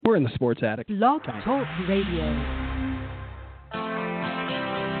We're in the Sports Attic. Blog Talk Radio.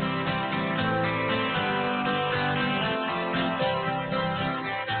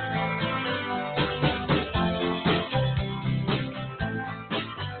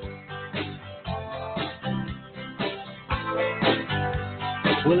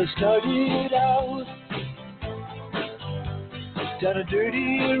 Well, it started out down a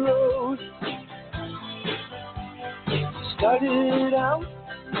dirty road. Started out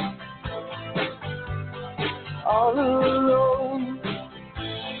all alone,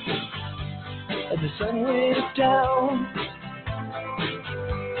 and the sun went down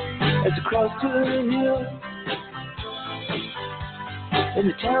as I crossed the hill, and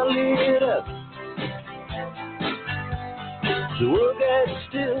the town lit up. The world got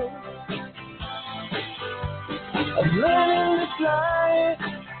still. I'm learning to fly,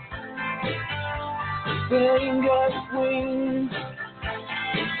 but I ain't got wings.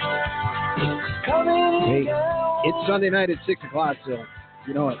 Coming down. It's Sunday night at 6 o'clock, so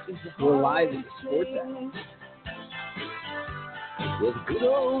you know it. We're live in the Sports Attic.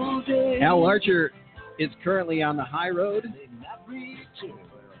 Al Larcher is currently on the high road.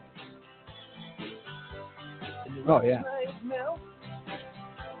 Oh, yeah.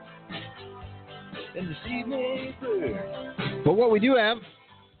 But what we do have,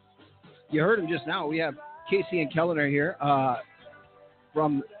 you heard him just now, we have Casey and Kellan are here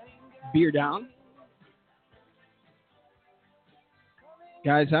from Beer Down.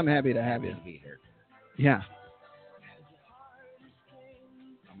 Guys, I'm happy to have you. Yeah.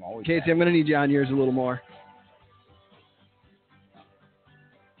 Casey, I'm going to need you on yours a little more.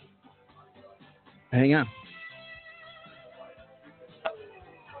 Hang on.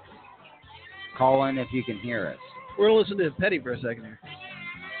 Call in if you can hear us. We're going to listen to Petty for a second here.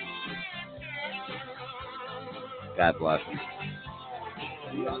 God bless him.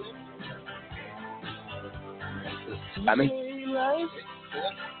 I mean,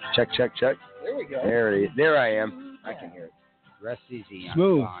 check. There we go. There I am. I can hear it. Rest easy.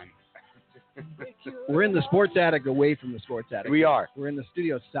 Smooth. We're in the Sports Attic away from the Sports Attic. We are. We're in the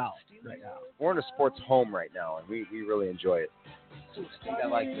studio south right now. We're in a sports home right now, and we really enjoy it. I think I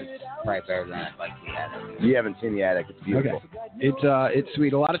like this probably better than I like the attic. You haven't seen the attic. It's beautiful. Okay. It's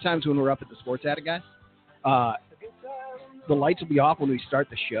sweet. A lot of times when we're up at the Sports Attic, guys, the lights will be off when we start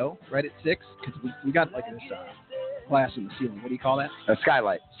the show right at 6 because we got like this glass in the ceiling. What do you call that? A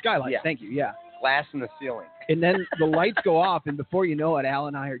skylight. Skylight. Yeah. Thank you. Yeah. Glass in the ceiling. And then the lights go off, and before you know it, Al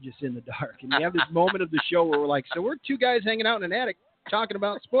and I are just in the dark. And we have this moment of the show where we're like, so we're two guys hanging out in an attic talking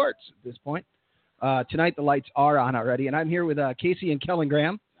about sports at this point. Tonight the lights are on already, and I'm here with Casey and Kellan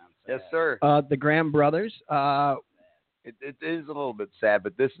Graham. Yes, sir. The Graham brothers. It is a little bit sad,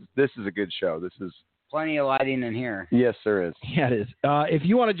 but this is a good show. This is plenty of lighting in here. Yes, there is. Yeah, it is. If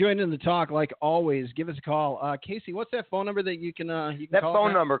you want to join in the talk, like always, give us a call. Casey, what's that phone number that you can call? That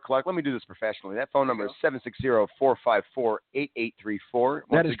phone number, Clark, let me do this professionally. That phone number is 760-454-8834.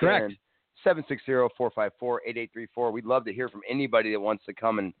 That is correct. 760-454-8834. We'd love to hear from anybody that wants to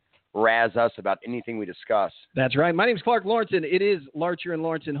come and razz us about anything we discuss. That's right. My name is Clark Lawrenson. It is Larcher and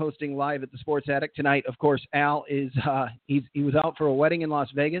Lawrenson hosting live at the Sports Attic tonight. Of course, Al is he was out for a wedding in Las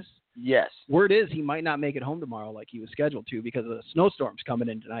Vegas. Yes. Word is he might not make it home tomorrow like he was scheduled to because of the snowstorms coming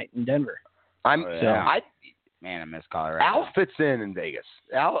in tonight in Denver. I miss Colorado. Al fits in Vegas.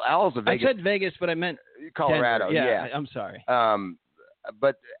 Al's a Vegas. I said Vegas, but I meant Colorado. Denver. Yeah. I'm sorry.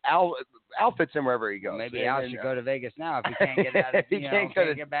 But Al fits in wherever he goes. Maybe Al should go to Vegas now if he can't get out of, can't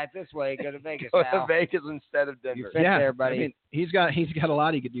get back this way. Go to Vegas. Go to Vegas instead of Denver. You fit there, buddy. I mean, he's got a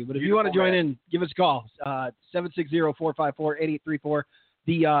lot he could do. But if you want to join in, give us a call. 760-454-8834.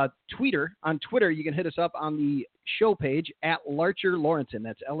 The tweeter on Twitter, you can hit us up on the show page at Larcher Lawrenson.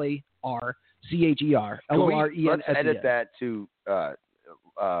 That's LARCHER LORENSEN. Let's edit that to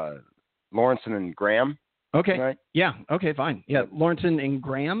Lawrenson and Graham. Okay. Right? Yeah. Okay. Fine. Yeah. Lawrenson and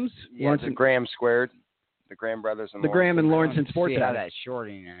Graham's. Yeah, Lawrenson. the Graham squared. The Graham brothers and the Lawrenson. Graham and Lawrenson Sports Attic. Attic. That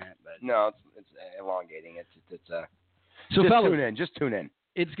shorting in it, but no, it's elongating. It's so just fellas, tune in. Just tune in.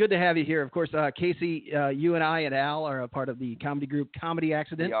 It's good to have you here. Of course, Casey, you and I and Al are a part of the comedy group Comedy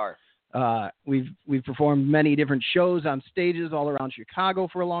Accident. We are. We've performed many different shows on stages all around Chicago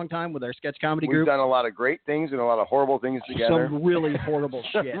for a long time with our sketch comedy group. We've done a lot of great things and a lot of horrible things together. Some really horrible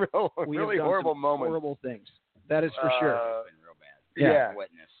shit. really horrible moments. Horrible things. That is for sure. Real bad. Yeah.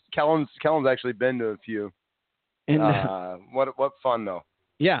 Witness. Kellan's actually been to a few. And what fun though.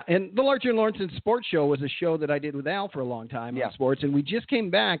 Yeah, and the Larcher and Lawrenson Sports Show was a show that I did with Al for a long time on sports, and we just came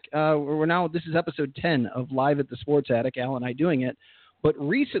back. This is episode 10 of Live at the Sports Attic, Al and I doing it. But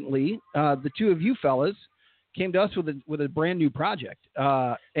recently, the two of you fellas came to us with a brand new project.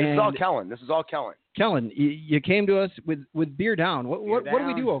 This is all Kellan. Kellan, you came to us with Beer Down. What do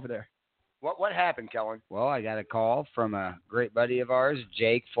we do over there? What happened, Kellan? Well, I got a call from a great buddy of ours,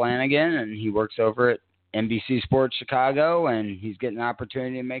 Jake Flanagan, and he works over at NBC Sports Chicago, and he's getting an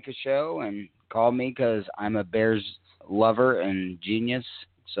opportunity to make a show and called me because I'm a Bears lover and genius.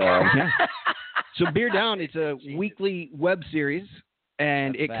 So, So Beer Down, it's a weekly web series,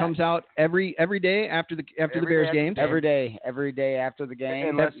 and it comes out every day after the Bears game. Every day after the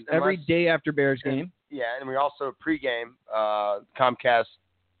game. Every day after Bears game. Yeah, and we also pregame Comcast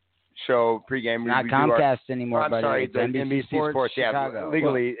show pregame. Not Comcast anymore, I'm sorry, it's the NBC Sports. Chicago. Yeah,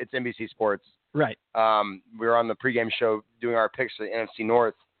 legally it's NBC Sports. Right. We were on the pregame show doing our picks for the NFC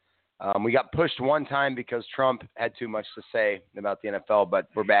North. We got pushed one time because Trump had too much to say about the NFL, but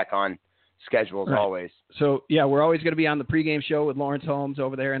we're back on schedule as always. So, yeah, we're always going to be on the pregame show with Lawrence Holmes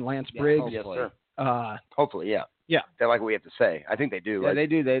over there and Lance Briggs. Yes, sir. Hopefully, yeah. Yeah. They like what we have to say. I think they do. Yeah, they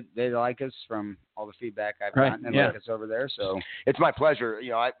do. They like us from all the feedback I've gotten. They like us over there. So it's my pleasure.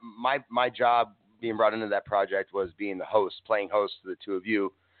 You know, my job being brought into that project was being the host, playing host to the two of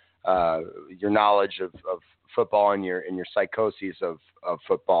you. Your knowledge of football and your psychoses of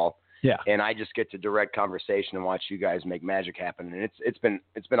football. Yeah. And I just get to direct conversation and watch you guys make magic happen. And it's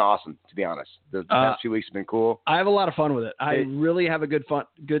been awesome, to be honest. The past few weeks have been cool. I have a lot of fun with it. I really have a good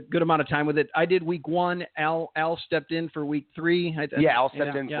amount of time with it. I did week 1. Al stepped in for week 3. Al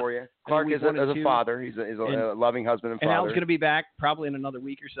stepped in for you. Clark is a father. He's a loving husband and father. And Al's going to be back probably in another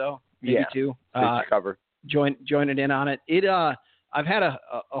week or so, maybe 2. Cover. Joining in on it. I've had a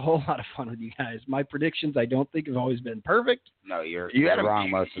whole lot of fun with you guys. My predictions, I don't think, have always been perfect. No, you're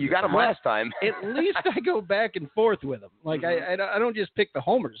wrong most of the time. You got them last time. At least I go back and forth with them. Like, I don't just pick the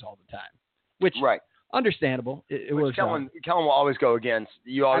homers all the time, which understandable. It was Kellan will always go against.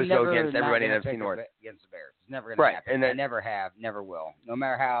 You always go against everybody in NFC North. Against the Bears. It's never going to happen. And I never have, never will. No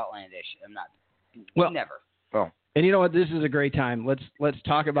matter how outlandish, I'm not. Never. Well, and you know what? This is a great time. Let's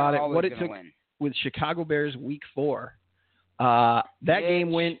talk about it. What it took win. With Chicago Bears week 4. That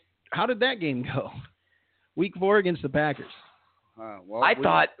game went. How did that game go? Week 4 against the Packers. I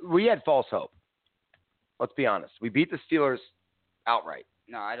thought we had false hope. Let's be honest. We beat the Steelers outright.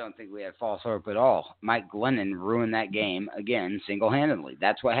 No, I don't think we had false hope at all. Mike Glennon ruined that game again single-handedly.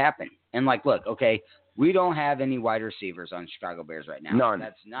 That's what happened. And look, okay, we don't have any wide receivers on Chicago Bears right now. None.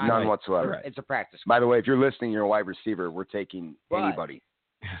 That's not None whatsoever. It's a practice. By the way, if you're listening, you're a wide receiver. We're taking anybody.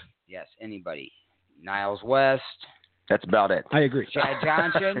 Yes, anybody. Niles West. That's about it. I agree. Chad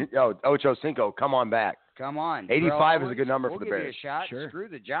Johnson. Ocho Cinco, come on back. Come on. 85 is a good number for the Bears. Bears. Give you a shot. Sure. Screw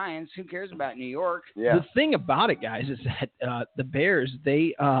the Giants. Who cares about New York? Yeah. The thing about it, guys, is that the Bears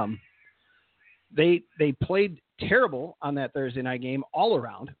they played terrible on that Thursday night game all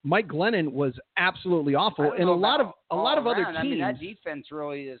around. Mike Glennon was absolutely awful, and a lot of other teams. I mean, that defense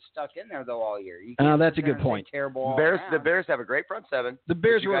really is stuck in there though all year. That's a good point. Terrible. The Bears have a great front seven. The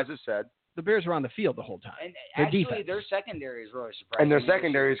Bears, you guys have said. The Bears were on the field the whole time. And their actually, defense. their secondary is really surprising. And their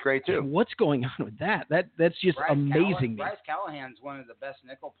secondary is great too. And what's going on with that? That's just amazing. Bryce Callahan's one of the best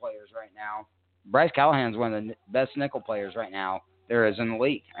nickel players right now. Bryce Callahan's one of the best nickel players right now there is in the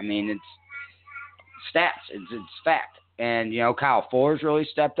league. I mean, it's stats. It's fact. And, Kyle Fuller's really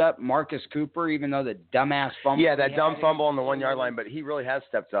stepped up. Marcus Cooper, even though the dumbass fumble. Yeah, that dumb fumble on the 1 yard line, but he really has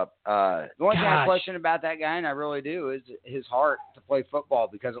stepped up. The one thing I question about that guy, and I really do, is his heart to play football,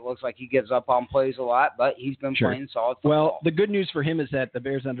 because it looks like he gives up on plays a lot, but he's been playing solid football. Well, the good news for him is that the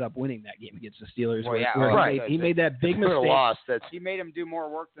Bears ended up winning that game against the Steelers. He made that big mistake. He made them do more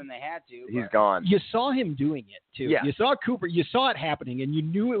work than they had to. He's gone. You saw him doing it, too. Yeah. You saw Cooper. You saw it happening, and you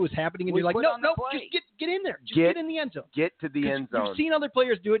knew it was happening, and you're like, no, just get in there. Just get in the end zone. Get to the end zone. You've seen other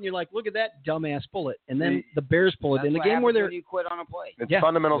players do it, and you're like, look at that dumbass pull it. And then the Bears pull it in the game where you quit on a play. It's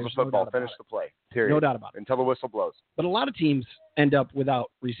fundamentals of football. Finish the play. Period. No doubt about it. Until the whistle blows. But a lot of teams end up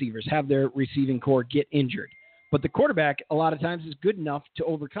without receivers, have their receiving core get injured. But the quarterback, a lot of times, is good enough to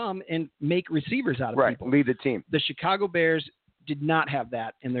overcome and make receivers out of people. Lead the team. The Chicago Bears did not have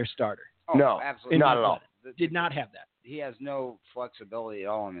that in their starter. Oh, no, absolutely not at all. Did not have that. He has no flexibility at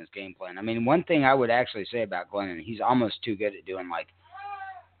all in his game plan. I mean, one thing I would actually say about Glennon, he's almost too good at doing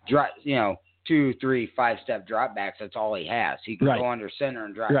 2, 3, 5-step drop backs. That's all he has. He can go under center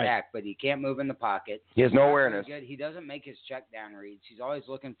and drop back, but he can't move in the pocket. He has no awareness. He doesn't make his check down reads. He's always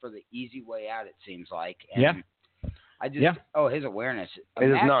looking for the easy way out, it seems like. And his awareness.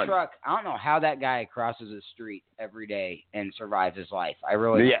 Mack Truck, I don't know how that guy crosses the street every day and survives his life. I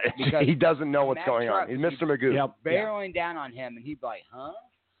really don't. Because he doesn't know what's going on. He's Mr. Magoo. Barreling down on him, and he'd be like, huh?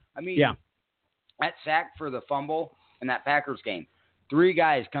 I mean, that sack for the fumble in that Packers game, 3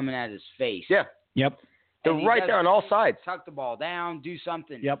 guys coming at his face. Yeah. Yep. They're right there on all sides. Tuck the ball down, do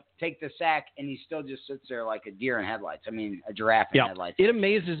something. Yep. Take the sack, and he still just sits there like a deer in headlights. I mean, a giraffe in headlights. It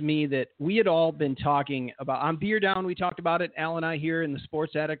amazes me that we had all been talking about, on Beer Down, we talked about it. Al and I here in the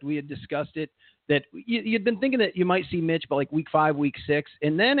Sports Addict, we had discussed it, that you'd been thinking that you might see Mitch by like week 5, week 6.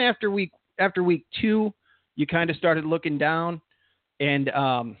 And then after week 2, you kind of started looking down. And,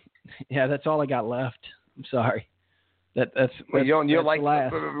 that's all I got left. I'm sorry. That's you don't like.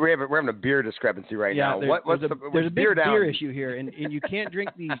 last. We're having a beer discrepancy right now. There's a big beer issue here, and you can't drink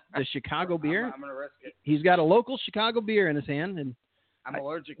the Chicago beer. I'm gonna risk it. He's got a local Chicago beer in his hand, and I'm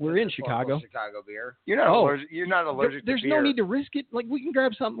allergic. We're to in Chicago. Chicago beer. You're not allergic. You're not allergic. There's to beer. no need to risk it. Like, we can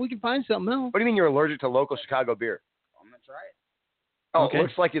grab something. We can find something else. What do you mean you're allergic to local Chicago beer? I'm gonna try it. Oh, Okay. It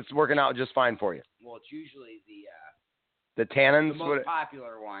looks like it's working out just fine for you. Well, it's usually The tannins. the most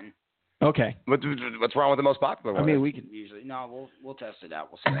popular one. Okay. What's wrong with the most popular one? I mean, we can. Usually, no, we'll test it out.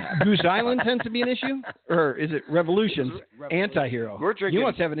 We'll see what happens. Goose Island tends to be an issue, or is it Revolution's Anti-Hero? We're drinking. You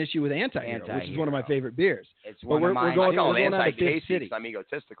must have an issue with Anti-Hero, which is one of my favorite beers. It's But one we're of mine. going- I call we're it going on to Fifth anti-Casey City. because I'm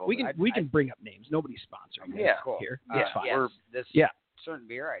egotistical. We can bring up names. Nobody's sponsoring Yeah. Cool. here. Yeah. It's fine. Yes, Yeah. certain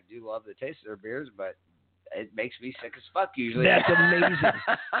beer, I do love the taste of their beers, but it makes me sick as fuck usually. That's amazing.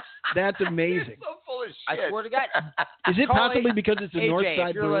 That's amazing. You're so full of shit. I swear to God. Is it Call possibly because it's a AJ, Northside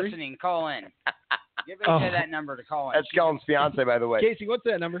if you're Brewery? listening, call in. Give AJ Oh. that number to call in. That's Kellan's fiance, by the way. Casey, what's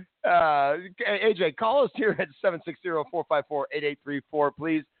that number? AJ, call us here at 760-454-8834,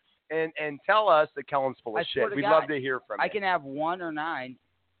 please, and tell us that Kellan's full I of swear shit. to We'd God, love to hear from you. I can have 1 or 9,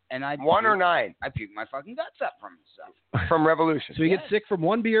 and I 1 or 9 I puke my fucking guts up from stuff. from Revolution. So you get sick from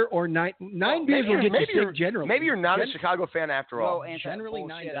 1 beer or 9 beers will get you sick generally. Maybe you're not a Chicago fan after all. Well, generally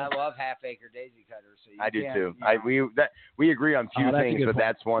bullshit. 9 I love half-acre daisy cutters. So I do can't, too. you know. We agree on few that's a things, good but point.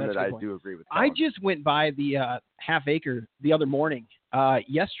 that's one That's that a I good point. do agree with. I Kellan. just went by the Half Acre the other morning,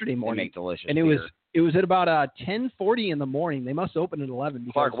 yesterday They morning, make delicious and it beer. was at about 10:40 in the morning. They must open at 11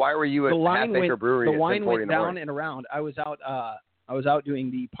 because Clark, why were you at the line Half Acre Brewery the at line 10:40 went in the down morning? and around. I was out doing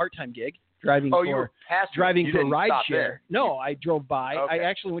the part-time gig, driving Oh, for you were past driving you for didn't stop rideshare. there No, I drove by. Okay. I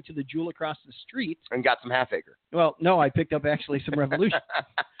actually went to the Jewel across the street. and got some Half Acre. Well, no, I picked up actually some Revolution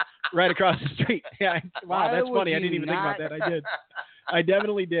right across the street. Yeah, wow, Why that's would funny. I didn't you even think about not- that. I did. I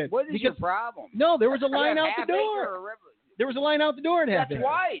definitely did. What is your Because problem? no, there was a line You out have the Half door. Acre or Revolution? There was a line out the door at Half That's Acre.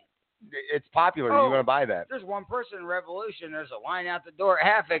 white. It's popular. Oh. You're going to buy that. There's one person in Revolution. There's a line out the door at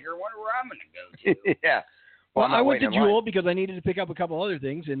Half Acre. Wonder where I'm going to go to. Yeah. Well, I'm not I went to waiting in line. Jewel because I needed to pick up a couple other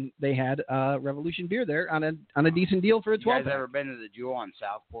things, and they had Revolution beer there on a decent deal for a You 12 guys ever been to the Jewel on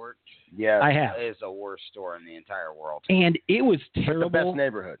Southport? Yeah. I have, It is the worst store in the entire world. and it was It's the best terrible.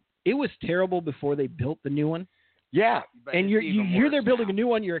 neighborhood. It was terrible before they built the new one. Yeah. But And it's you even hear worse they're building now. a new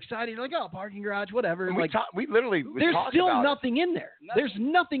one. You're excited. You're like, oh, parking garage, whatever. And Like, we literally there's talked still about nothing in there. Nothing. There's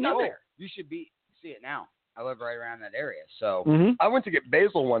nothing in No, there. you should see it now. I live right around that area, so Mm-hmm. I went to get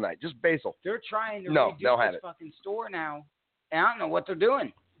basil one night, just basil. they're trying to No, they'll redo have this it. fucking store now. And I don't know what they're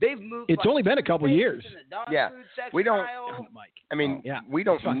doing. They've moved. It's like only been a couple spaces years. in the dog Yeah. food section We don't- aisle. Mike. I mean, Yeah, we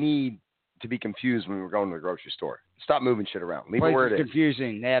don't it's fine. need to be confused when we're going to the grocery store. Stop moving shit around. Leave it Place where is it is.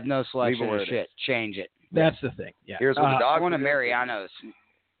 confusing. They have no selection where of it shit. Change it. That's the thing. Yeah. Here's what the I dog want a food is. Mariano's.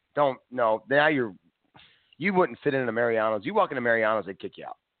 No. Now you wouldn't fit in a Mariano's. You walk into Mariano's, they'd kick you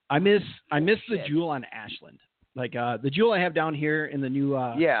out. I miss the Shit. Jewel on Ashland. Like the Jewel I have down here in the new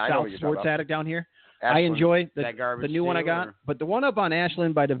Yeah, I know South what you're talking Sports about. Attic down here. I Ashland, enjoy the That garbage new one I too, got, or- but the one up on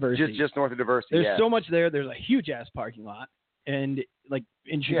Ashland by Diversity. just north of Diversity. There's yeah. so much there. There's a huge ass parking lot, and like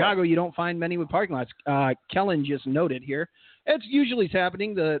in Chicago, you don't find many with parking lots. Kellan just noted here. It's usually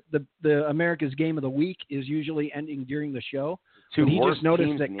happening. The America's Game of the Week is usually ending during the show. Two But he worst just noticed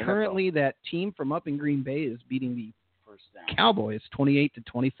teams that in the NFL. currently that team from up in Green Bay is beating the First down. Cowboys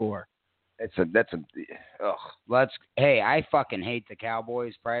 28-24. Hey, I fucking hate the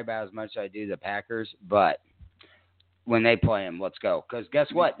Cowboys probably about as much as I do the Packers, but when they play them, let's go. Because guess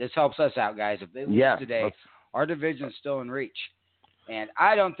what? This helps us out, guys. If they lose today, let's- our division's still in reach. And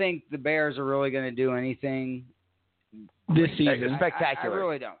I don't think the Bears are really going to do anything This season. Spectacular. I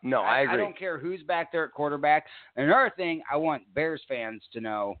really don't. No, I agree. I don't care who's back there at quarterback. And another thing I want Bears fans to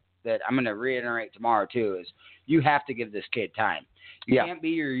know that I'm going to reiterate tomorrow too is you have to give this kid time. You Yeah. can't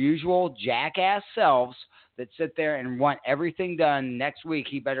be your usual jackass selves that sit there and want everything done next week.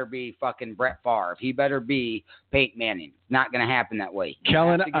 He better be fucking Brett Favre. He better be Peyton Manning. Not going to happen that way. You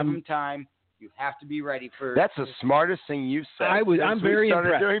Kellan, have to give him time. You have to be ready for. That's the smartest thing you've said. I'm since we very started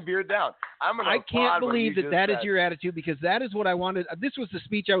impressed. doing Beard Down. I'm gonna I applaud can't what believe you that just that is said. your attitude because that is what I wanted. This was the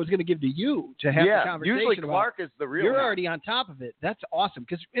speech I was going to give to you to have the Yeah, conversation usually about. Clark is the real You're one. already on top of it. That's awesome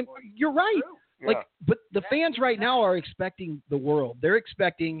because you're right. Yeah. Like, but the fans right now are expecting the world. They're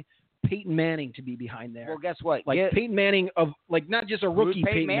expecting Peyton Manning to be behind there. Well, guess what? Like Peyton Manning of like not just a rookie. Who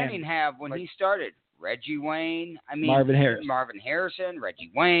did Peyton Manning Manning have when he started? Reggie Wayne. I mean, Marvin Harrison,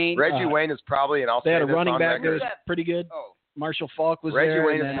 Reggie Wayne. Reggie Wayne is probably, and I'll they say had a this running on back that record. was pretty good. Oh. Marshall Faulk was Reggie there.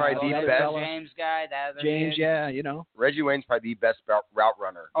 Wayne is and probably then the that best. fella. James guy. That other James, kid. yeah, you know. Reggie Wayne's probably the best route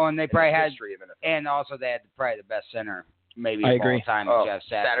runner. Oh, and they in probably the had, history of NFL. and also they had probably the best center, maybe I of agree. all time. Oh, Jeff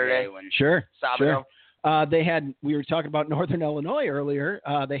Saturday. Sure. Sabino. Sure. They had. We were talking about Northern Illinois earlier.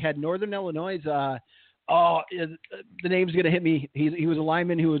 They had Northern Illinois'. The name's gonna hit me. He was a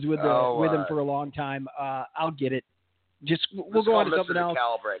lineman who was with him for a long time. I'll get it. We'll go on to something else.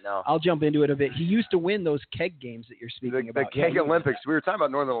 Right now. I'll jump into it a bit. He used to win those keg games that you're speaking about. The Keg Olympics. We were talking about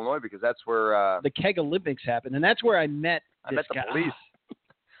Northern Illinois because that's where the Keg Olympics happened, and that's where I met. I met the guy. police.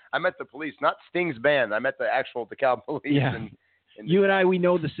 I met the police, not Sting's band. I met the actual DeKalb police. Yeah. You and I, we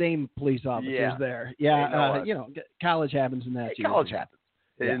know the same police officers Yeah. there. They Yeah, know us. college happens in that too. College happens,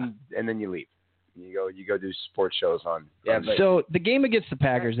 Yeah. and then you leave. You go do sports shows on. Yeah, on but- So the game against the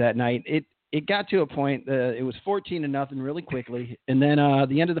Packers that night, it got to a point. It was 14-0 really quickly, and then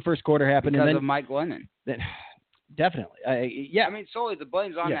the end of the first quarter happened, because and then of Mike Glennon. definitely, I mean, solely the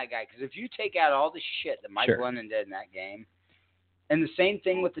blame's on Yeah. that guy. Because if you take out all the shit that Mike Sure. Glennon did in that game, and the same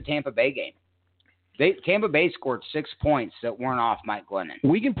thing with the Tampa Bay game, Tampa Bay scored 6 points that weren't off Mike Glennon.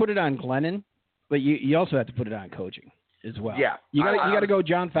 we can put it on Glennon, but you also have to put it on coaching as well. Yeah. you got to go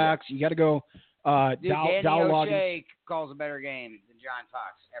John Fox. You got to go Dude, Danny Dowloggins. O'Shea calls a better game than John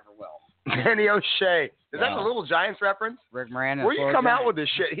Fox ever will. Danny O'Shea. Is that Yeah. the Little Giants reference? Rick Moranis. Where you come out with this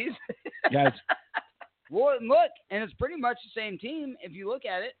shit? He's Guys, Well, look, and it's pretty much the same team if you look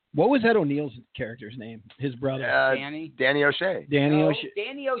at it. what was Ed O'Neill's character's name? His brother, Danny O'Shea. Danny No, O'Shea.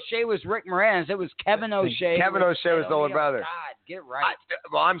 Danny O'Shea was Rick Moranis. It was Kevin O'Shea. Kevin O'Shea was the older brother. God, get right.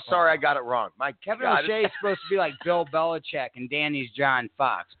 I'm sorry I got it wrong. My Kevin God, O'Shea is supposed to be like Bill Belichick, and Danny's John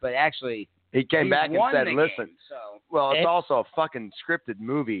Fox. But actually, he came he back and won said, the listen, game, so. well, it's Ed- also a fucking scripted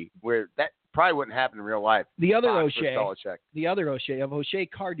movie where that probably wouldn't happen in real life. The other Fox O'Shea, versus Belichick. the other O'Shea of O'Shea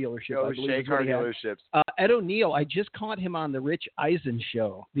Car Dealership. I believe O'Shea is what car he had. dealerships. Ed O'Neill, I just caught him on the Rich Eisen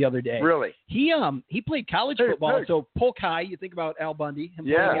show the other day. Really? He played college Hey, football. Pick. So Polk High, you think about Al Bundy, him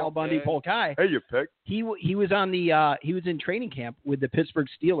Yeah. playing Al Bundy, Yeah. Polk High. Hey, you pick. He was on the he was in training camp with the Pittsburgh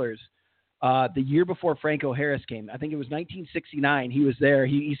Steelers the year before Franco Harris came. I think it was 1969. He was there.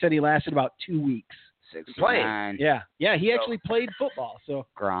 He said he lasted about 2 weeks. 69. Yeah. He actually played football. So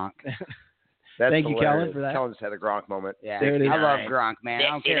Gronk. That's Thank you, hilarious. Kellen, for that. Kellen just had a Gronk moment. Yeah, There it is. I love Gronk, man. I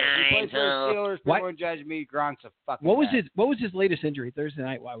don't care. He plays for the 69, Steelers. What? People would judge me. Gronk's a fucking. what was bad. his latest injury Thursday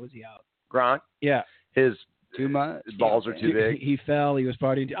night? Why was he out? Gronk, Yeah, his Too much. balls are too big. he fell. He was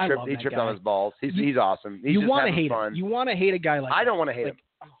partying. I love He that tripped guy. on his balls. He's awesome. He's You just want to having hate fun. him. You want to hate a guy like I that. don't want to hate him.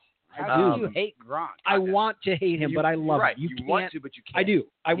 How do you Um, hate Gronk? I want to hate him, but I love right. him. You can't. want to, but you can't. I do.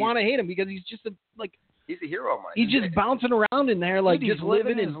 I He's- want to hate him because he's just He's a hero of mine. he's just bouncing around in there like Dude, he's just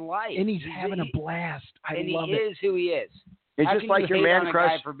living his in, life, and he's having a he- blast. I and love he it. is who he is. It's How just can like you your hate man on a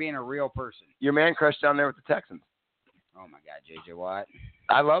crush. guy for being a real person. Your man crush down there with the Texans. Oh my God, J.J. Watt.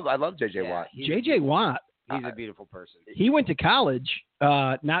 I love JJ Yeah, Watt. J.J. Watt. He's a beautiful person. He went to college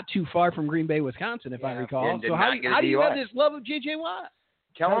not too far from Green Bay, Wisconsin, if I Yeah, recall. and did So not get a how do you have DUI. this love of J.J. Watt?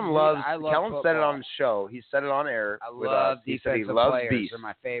 Kellen Dude, loves. I love Kellen said it football. on his show. He said it on air I with love us. He said he defensive loves players. beasts. They're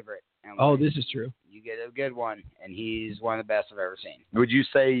my favorite. And Oh, when this is true. you get a good one, and he's one of the best I've ever seen. Would you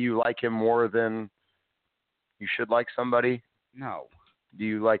say you like him more than you should like somebody? No. Do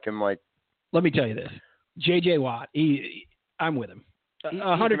you like him like? Let me tell you this. J.J. Watt, I'm with him. He's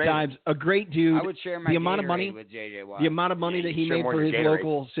 100 amazing. times. A great dude. I would share my the amount of Gatorade money- with J.J. Watt. The amount of money that he Sure, made more for than his Gatorade.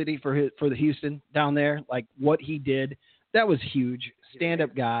 local city for the Houston down there, like what he did, that was huge.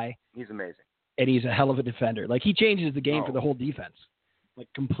 Stand-up guy, He's amazing. and he's a hell of a defender. Like he changes the game Oh. for the whole defense, like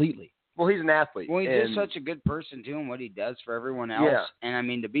completely. Well, he's an athlete. Well, he's and just such a good person too, and what he does for everyone else. Yeah. And I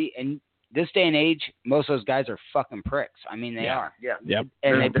mean, to be in this day and age, most of those guys are fucking pricks. I mean, they are. Yeah. Yep.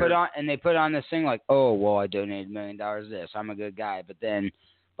 And They're- they put on this thing like, oh, well, I donated $1 million to this. I'm a good guy. But then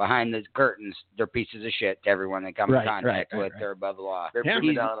behind the curtains, they're pieces of shit to everyone they come Right, in contact right, with. right. They're above the law. They're Yeah.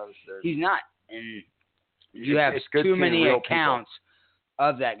 prima He's- donnas. They're- He's not. And you have it's good too seeing many real accounts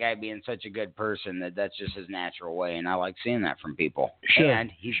of that guy being such a good person that's just his natural way. And I like seeing that from people. Sure,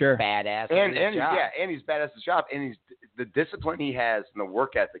 And he's sure. badass at And his job. and he's badass at his job, and he's the discipline he has and the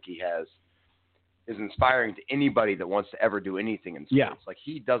work ethic he has is inspiring to anybody that wants to ever do anything in sports. Yeah. Like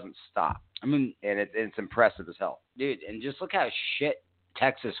he doesn't stop, I mean, and it's impressive as hell. dude, and just look how shit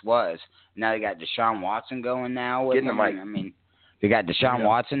Texas was. Now they got Deshaun Watson going now with Getting them. the mic. I mean, they got Deshaun Yeah.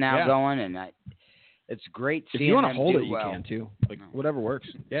 Watson now Yeah. going, and It's great If seeing you want to them hold do it, you well. can too. Like whatever works.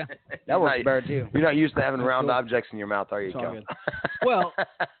 Yeah. That works better too. You're not used to having round cool. objects in your mouth, are you, It's all Kel? good. Well,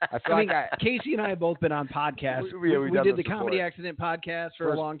 I feel I mean, like Casey and I have both been on podcasts. we've We done did the this Comedy before. Accident podcast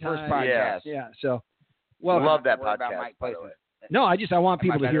for a long time. First podcast. Yeah. So, Well, love that Worry about podcast, Mike by the Tyson. way. no, I want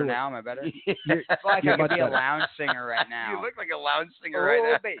Am I people to better hear now? Am I better? You're, I feel like you're I could much be a better. lounge singer right now. You look like a lounge singer oh, right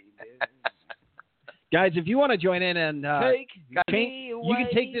now. baby. Guys, if you want to join in and Take you can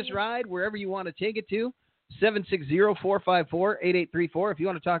take this ride wherever you want to take it to. 760-454-8834. If you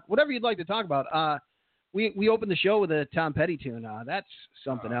want to talk, whatever you'd like to talk about. We opened the show with a Tom Petty tune. That's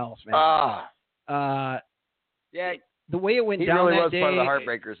something else, man. Yeah, the way it went He down really that was day, part of the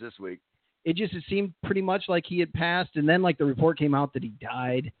Heartbreakers this week. it seemed pretty much like he had passed, and then like the report came out that he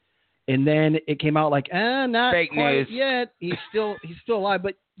died, and then it came out like, not Fake quite news. yet. He's still alive,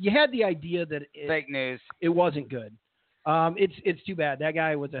 but you had the idea that fake news. it wasn't good. It's too bad. That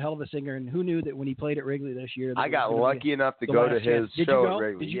guy was a hell of a singer, and who knew that when he played at Wrigley this year? I got lucky enough to the go last to his chance. Did show you go? at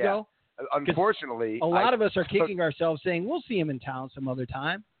Wrigley. Did you Yeah. go? Unfortunately, A lot of us are kicking ourselves saying we'll see him in town some other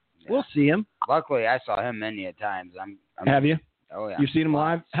time. We'll see him. Luckily, I saw him many a times. Have you? Oh yeah. You've seen him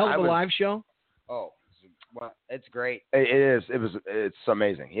live? Hell of a I was- live show. Oh, well, it's great. It is. It's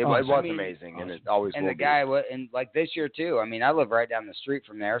amazing. It was Awesome. amazing, and it always And will the guy, and like this year too. I mean, I live right down the street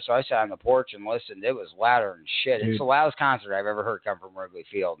from there, so I sat on the porch and listened. It was louder than shit. Dude. It's the loudest concert I've ever heard come from Wrigley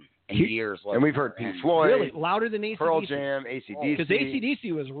Field in years. And we've heard Pink Floyd, Really? Louder than AC/DC? Pearl Jam, AC/DC. Because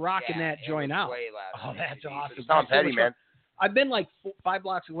AC/DC was rocking that joint was out. Way louder Oh, than that's AC/DC. awesome. It's Tom Petty, man. I've been like 5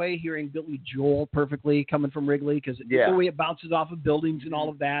 blocks away hearing Billy Joel perfectly coming from Wrigley because Yeah. the way it bounces off of buildings and all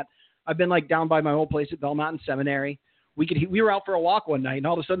of that. I've been like down by my old place at Belmont and Seminary. We were out for a walk one night, and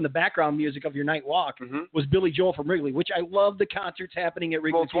all of a sudden the background music of your night walk was Billy Joel from Wrigley, which I love the concerts happening at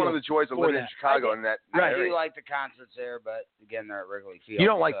Wrigley Well, it's one of Field the joys of for living that. in Chicago, and that. I area. do like the concerts there, but again, they're at Wrigley Field. You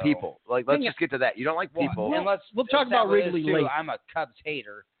don't like so- people. Like, let's just get to that. You don't like people. And We'll talk about Wrigley too. later. I'm a Cubs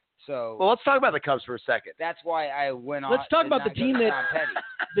hater, so Well, let's talk about the Cubs for a second. that's why I went on. Let's talk about the did not team go to that- Tom Petty.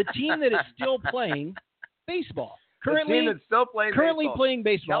 The team that is still playing baseball. The team that's still playing baseball. playing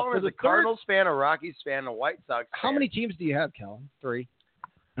baseball. Kellen For is the a Cardinals fan, a Rockies fan, a White Sox fan. How many teams do you have, Kellen? 3.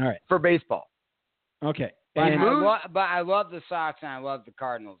 All right. For baseball. Okay. But And I love the Sox and I love the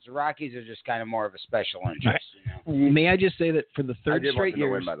Cardinals. The Rockies are just kind of more of a special interest, you know. may I just say that for the third did want straight them to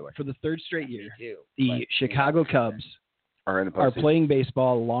year, win, by the way. for the third straight Me year, too. the Chicago Cubs Are in the are postseason. playing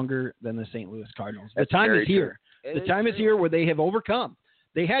baseball longer than the St. Louis Cardinals. That's the time very is here. It The time is true. here where they have overcome.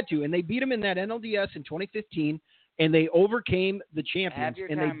 They had to, and they beat them in that NLDS in 2015, and they overcame the champions, Have your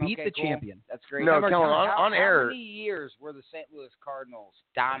and time. they beat Okay, the cool. champion. That's great. No, How Kellen, on how air- many years were the St. Louis Cardinals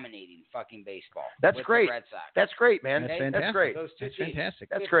dominating fucking baseball? That's with great. The Red Sox. That's great, man. That's Okay? fantastic. That's great. Those two That's teams. fantastic.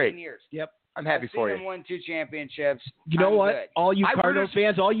 That's 15 great. Years. Yep. I'm happy I've for seen you. them win 2 championships. You know I'm what? good. All you I Cardinals would've-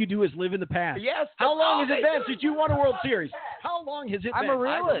 fans, all you do is live in the past. Yes. How long that's has it all been they since do. you won a World Series? How long has it I'm been? a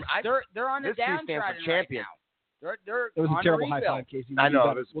realist. I- They're on the this team stands for downtrodden right champion. now. They're It was on a terrible rebuild. high five, Casey. I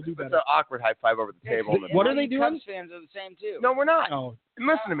know. We'll do It's better. an awkward high five over the table. And What all are they you doing? Cubs fans are the same too. No, we're not. Oh,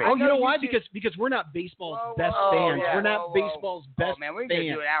 Listen to me. you know know why? you do. Because we're not baseball's Whoa, best whoa, fans. yeah, We're not whoa. baseball's best Oh man, we fans.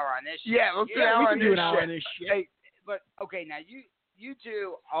 can do an hour on this shit. Yeah, let's do an Yeah, hour we on can do this an hour shit. on this shit. Hey, But okay, now you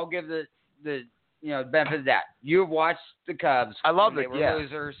two, I'll give the benefit of that. You've watched the Cubs. I love when it, They were yeah.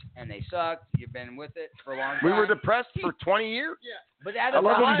 losers and they sucked. You've been with it for a long time. we were depressed for 20 years. But out I of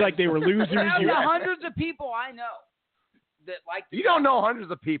love the when he's like they were losers. out of the Yeah. hundreds of people I know that like the You don't Cubs- know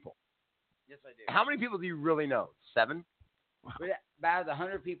hundreds of people. Yes, I do. How many people do you really know? 7? But out of the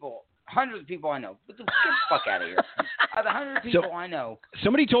hundreds of people I know. Get the fuck out of here. Out of the 100 people I know.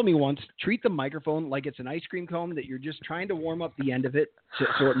 Somebody told me once, treat the microphone like it's an ice cream cone that you're just trying to warm up the end of it so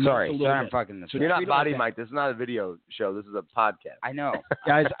it melts a little I'm bit. fucking this. So You're not treat it like body that. mic. This is not a video show. This is a podcast. I know.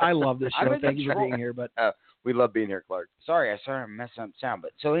 Guys, I love this I'm show. in Thank you for control. being here. But We love being here, Clark. Sorry, I started messing up sound.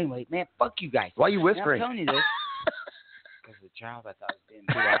 But so anyway, man, fuck you guys. Why are you Now, whispering? I'm telling you this because the child I thought was being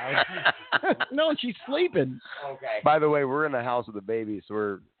too loud. no, she's sleeping. Okay. By the way, we're in the house with a baby,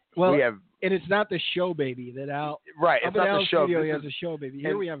 so Well, we have and it's not the show baby that Al. right. Up It's at not the Al's show. studio, he This has is, a show baby. Here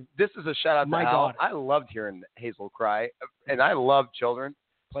and we have. this is a shout out to my Al. daughter. I loved hearing Hazel cry, and I love children.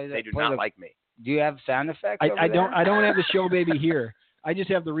 Play the, They do play not the, like me. Do you have sound effects? I over don't. there? I don't have the show baby here. I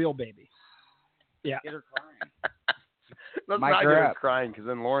just have the real baby. Yeah. Get her crying. Let's Mic not her get her up. crying because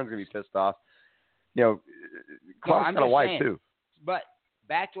then Lauren's gonna be pissed off. You know, No, Clark's I'm got a just wife saying. too. But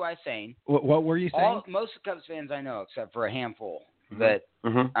back to what I was saying. What were you saying? Most Cubs fans I know, except for a handful Mhm. that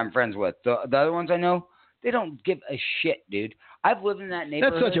Mm-hmm. I'm friends with. The other ones I know, they don't give a shit, dude. I've lived in that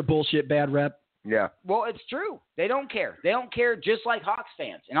neighborhood. That's such a bullshit bad rep. Yeah. Well, it's true. They don't care. They don't care, just like Hawks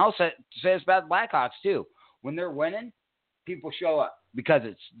fans. And I'll say this about Blackhawks too. When they're winning, people show up because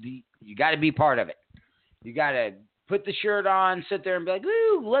you got to be part of it. You got to put the shirt on, sit there and be like,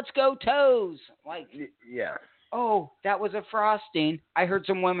 "Ooh, let's go Toes." Like, yeah. oh, that was a frosting. I heard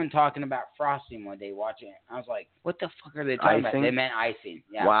some women talking about frosting one day watching it. I was like, what the fuck are they talking about? They meant icing.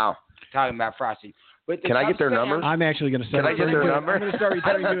 Yeah. Wow. Talking about frosting. But Can I get their number? I'm actually going to start. Can I get their number? I'm going to start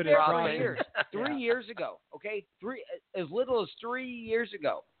referring to it as 3 frosting. years. 3 years ago, okay? As little as 3 years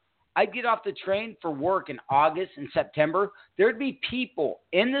ago. I'd get off the train for work in August and September. There'd be people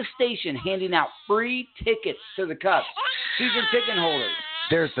in the station handing out free tickets to the Cubs. Season ticket holders.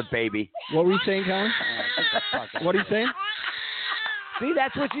 There's the baby. What were you saying, Kellan? What are you saying? See,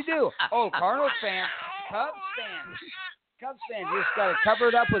 that's what you do. Oh, Cardinals fan, Cubs fan. Cubs fan just got to cover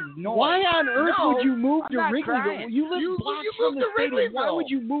it up with noise. Why on earth would you move to I'm not Wrigleyville? crying. You live blocks from the stadium. Wrigleyville. Why would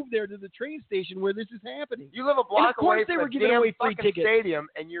you move there to the train station where this is happening? You live a And block of course away they from were the giving damn away free fucking tickets. stadium,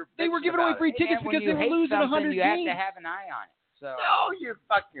 and They were giving away free tickets because they were losing 100 you games. have to have an eye on it. So No, you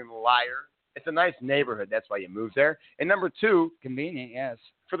fucking liar. It's a nice neighborhood. That's why you moved there. And number two, convenient, yes.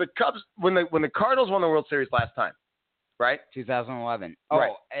 for the Cubs, when the Cardinals won the World Series last time, right? 2011.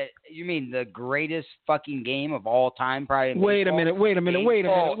 Right. Oh, you mean the greatest fucking game of all time? Probably. Wait a minute. Wait.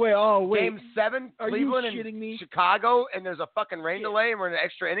 Game 7, Are you Cleveland shitting and me? Chicago, and there's a fucking rain delay, and we're in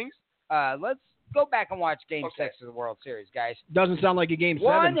extra innings. Let's go back and watch Game 6 of the World Series, guys. Doesn't sound like a game 7.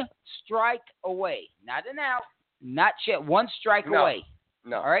 One strike away, not an out, not shit. One strike away.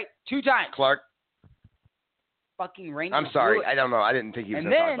 No. All right, 2 times. Clark, Fucking rain. I'm sorry. I don't know. I didn't think you were And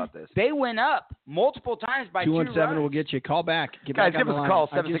going to talk then about this. they went up multiple times by 2 runs. 217 will get you. Call back. Get Guys, back on give the us a line. call,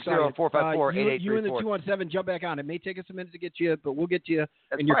 I just saw it. 760-454-8834. You and the 217, jump back on. It may take us a minute to get you, but we'll get you.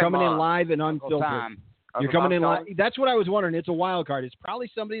 That's And you're probably coming in Mom. live and Uncle unfiltered. Tom. You're Uncle coming in Tom live. calling? That's what I was wondering. It's a wild card. It's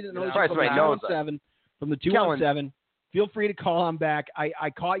probably somebody that knows Probably from the somebody knows 217. From the 217. Feel free to call on back. I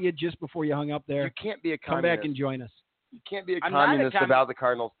caught you just before you hung up there. You can't be a Come communist. back and join us. You can't be a I'm not a communist about the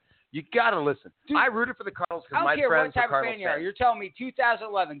Cardinals. You got to listen. Dude, I rooted for the Cardinals I because don't my care friends what were type of Cardinals fan you are. fans. You're telling me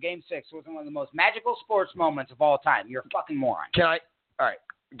 2011 Game 6 was one of the most magical sports moments of all time. You're a fucking moron. All right.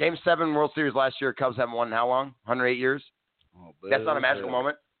 Game 7 World Series last year, Cubs haven't won in how long? 108 years? Oh, That's not a magical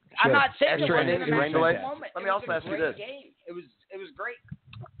moment? I'm not saying it Extra wasn't innings, a rain magical delay. moment. Let me It was also a ask you great this. Game. It was great.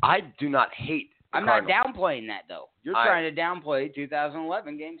 I do not hate the I'm not Cardinals. downplaying that though. You're trying to downplay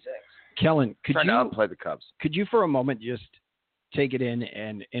 2011 Game 6. Kellan, could trying you to outplay the Cubs. Could you for a moment just take it in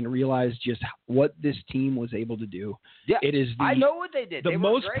and realize just what this team was able to do? Yeah, it is I know what they did. The They were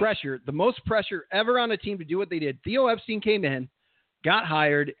most great. the most pressure ever on a team to do what they did. Theo Epstein came in, got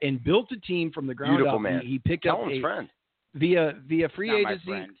hired, and built a team from the ground Beautiful up. man. He picked Kellan's up friend. via free Not my agency.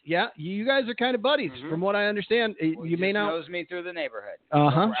 friend. Yeah, you guys are kind of buddies, from what I understand. Well, you may just not. knows me through the neighborhood. Sure.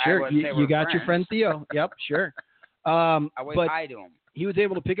 I wouldn't say You we're got your friend Theo. Yep, sure. I went but hi to him. he was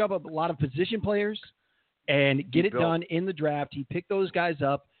able to pick up a lot of position players and get it built. done in the draft. He picked those guys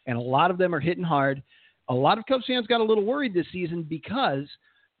up, and a lot of them are hitting hard. A lot of Cubs fans got a little worried this season because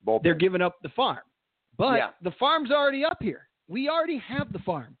Bullpen. they're giving up the farm. But Yeah. the farm's already up here. We already have the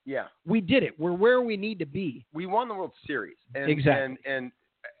farm. Yeah. We did it. We're where we need to be. We won the World Series. And, Exactly. And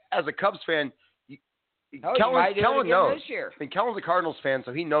as a Cubs fan, Oh, you might do it Kellan again knows. this year. I mean, Kellan's a Cardinals fan,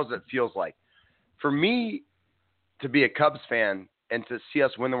 so he knows what it feels like. For me to be a Cubs fan and to see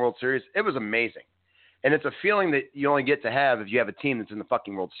us win the World Series, it was amazing. And it's a feeling that you only get to have if you have a team that's in the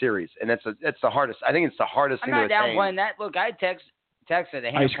fucking World Series. And that's the hardest. I think it's the hardest I'm thing not to attain. downplaying that. Look, I texted a Ice cream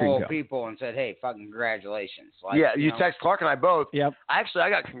handful cone. of people and said, "Hey, fucking congratulations!" Like, Yeah, you know, text Clark and I both. Yep. Actually, I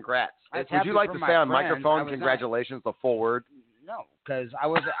got congrats. I was Would happy you like for to my say on friend. I microphone, was congratulations, the full word? No, because I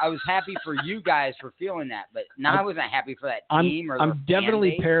was happy for you guys for feeling that, but now I wasn't happy for that team or the I'm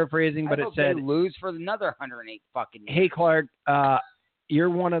definitely fan base. paraphrasing, but I it hope said, they lose for another 108 fucking years. "Hey Clark, you're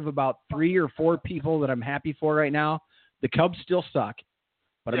one of about 3 or 4 people that I'm happy for right now. The Cubs still suck,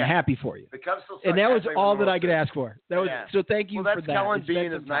 but Yeah. I'm happy for you." The Cubs still suck. And that was halfway all from the that I World could Series. ask for. That was Yeah. so. Thank you Well, for that's that. Kellan It's being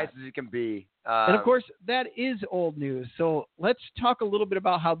been as some nice time. as he can be. And of course, that is old news. So let's talk a little bit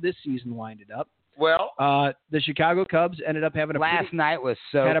about how this season winded up. well, The Chicago Cubs ended up having Last night was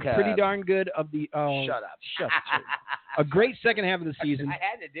so had a pretty Cubs. darn good of the shut up. a great second half of the season. I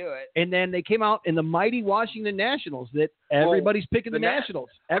had to do it. And then they came out in the mighty Washington Nationals that everybody's picking the the Nationals.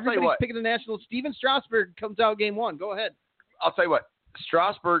 I'll tell you Everybody's what. picking the Nationals. Steven Strasburg comes out game 1. Go ahead. I'll tell you what.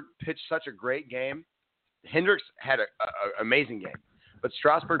 Strasburg pitched such a great game. Hendricks had an amazing game, but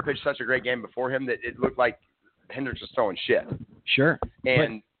Strasburg pitched such a great game before him that it looked like Hendricks was throwing shit. Sure.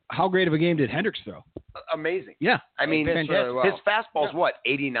 And How great of a game did Hendricks throw? amazing. Yeah. I mean, pitched really well. his fastball's what,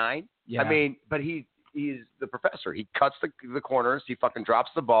 89? Yeah. I mean, but he's the professor. He cuts the corners. He fucking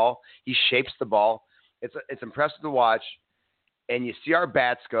drops the ball. He shapes the ball. It's impressive to watch. And you see our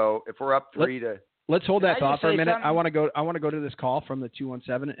bats go. If we're up 3 to let's hold that Can I thought just for a say minute. something? I want to go to this call from the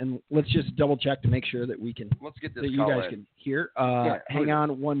 217, and let's just double check to make sure that we can Let's get this that you call guys in. can hear. Yeah, hang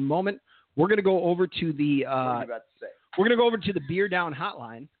on one moment. We're gonna go over to the What are you about to say? we're gonna go over to the Beer Down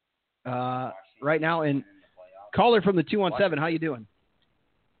hotline right now. And caller from the 217, how you doing?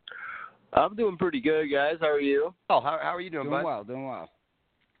 I'm doing pretty good, guys. How are you? Oh, how are you doing, bud? Doing well.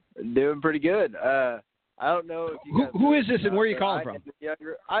 Doing pretty good. I don't know if you guys Who is this and where are you calling from?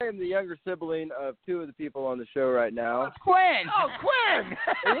 I am the younger sibling of two of the people on the show right now. Quinn! Oh, Quinn!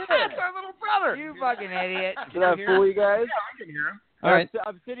 That's our little brother. You fucking idiot. Did I fool you guys? I can hear him. All right.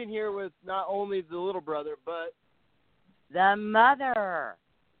 I'm sitting here with not only the little brother, but The mother.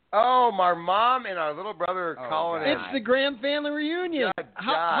 Oh, my mom and our little brother are calling in. It's the Graham family reunion. God.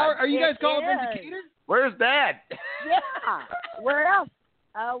 How are you guys It calling from is. Decatur? Where's Dad? Yeah. Where else?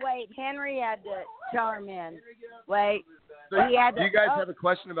 Oh, wait. Henry had to charm in. Wait. He had Do to, you guys have a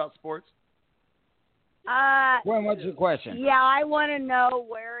question about sports? Quinn, what's your question? Yeah, I want to know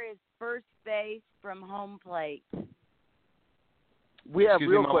where is first base from home plate. we have Excuse me,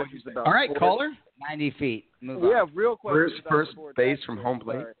 real Mom, questions what'd you say? about All right, sports. caller. 90 feet. Move We on. have real questions Where's about first sports. base from home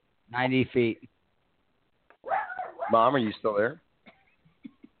plate? Sorry. 90 feet. Mom, are you still there?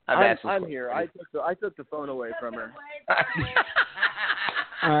 I'm here. I took the phone away from her.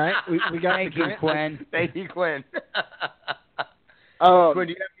 All right, we got Thank the you, Grant. Quinn. Thank you, Quinn. Um, Quinn,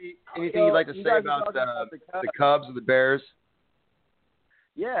 do you have anything you'd like to you say guys are about talking about the Cubs or the Bears?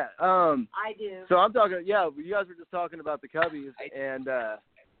 Yeah. I do. So I'm talking. Yeah, you guys were just talking about the Cubbies, and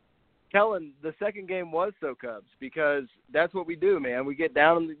Kellan. The second game was so Cubs because that's what we do, man. We get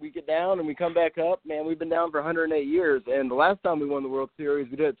down and we come back up, man. We've been down for 108 years, and the last time we won the World Series,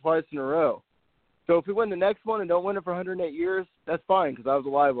 we did it twice in a row. So if we win the next one and don't win it for 108 years, that's fine because I was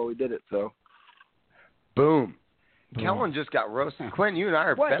alive while we did it. So. Boom. Boom. Kellen just got roasted. Quinn, you and I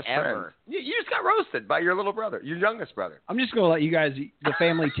are best friends. Whatever. You just got roasted by your little brother, your youngest brother. I'm just going to let you guys, the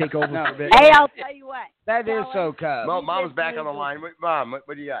family, take over No. for a bit. Hey, I'll tell you what. That is Kellan, so Cubs. Mom's back on the line. Mom,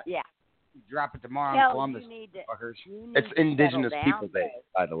 what do you got? Yeah. Drop it tomorrow in Kellan, Columbus. you need to. Fuckers. You need It's to Indigenous settle People down, Day,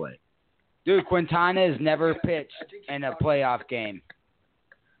 by the way. Dude, Quintana has never pitched in a playoff game.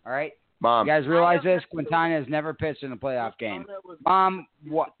 All right? Mom, You guys realize this? Quintana has never pitched in a playoff game. Mom,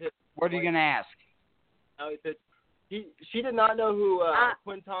 what are you going to ask? How he pitched. She did not know who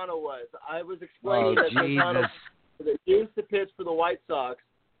Quintana was. I was Oh, explaining that Quintana Jesus. used to pitch for the White Sox.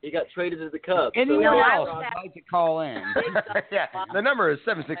 He got traded to the Cubs. Anyone No, I else was would like to call in? yeah, the number is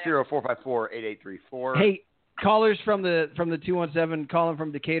 760-454-8834. Hey, callers from the 217 calling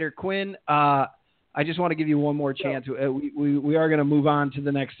from Decatur. Quinn, I just want to give you one more chance. We are going to move on to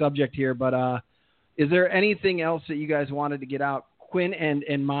the next subject here, but is there anything else that you guys wanted to get out? Quinn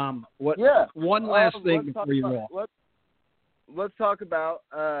and Mom, one last thing before you roll. Let's talk about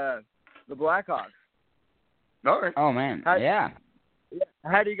the Blackhawks. All right. Oh, man. Hi. Yeah.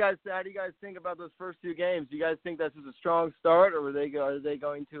 How do you guys think about those first two games? Do you guys think this is a strong start, or are they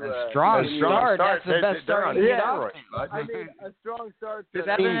going to A strong start. That's the best start you They're get on off. steroids, bud. I mean, a strong start.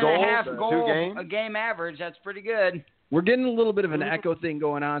 7.5 goals, goals 2 games. a game average. That's pretty good. We're getting a little bit of an echo thing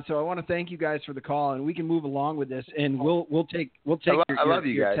going on, so I want to thank you guys for the call, and we can move along with this, and we'll take I love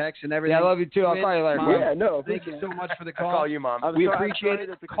you your guys. text and everything. Yeah, I love you too. I'll call you later. Mom, Yeah, no. Thank you so much for the I'll call. call you, Mom. We appreciate it.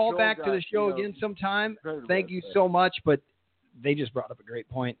 Call back to the show again sometime. Thank you so much, but they just brought up a great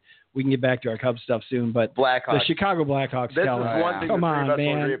point. We can get back to our Cubs stuff soon, but Blackhawks. the Chicago Blackhawks, This Kellan, is one thing come the three of on, us will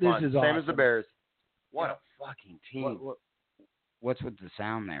man, agree this upon. is Same awesome. as the Bears. What a fucking team. What's with the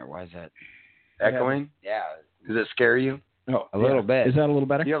sound there? Why is that? Echoing? Yeah. Does it scare you? Oh, A little bit. Is that a little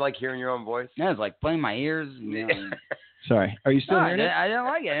better? You don't like hearing your own voice? Yeah, it's like playing my ears. You know. Sorry. Are you still No, hearing it? I didn't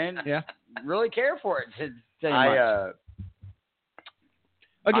like it. I didn't Yeah. really care for it. To tell you much.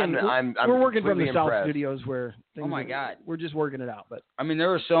 Again, I'm we're working from the completely South impressed. Studios where things Oh, my God. we're just working it out. But I mean, there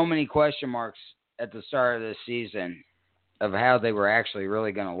were so many question marks at the start of this season of how they were actually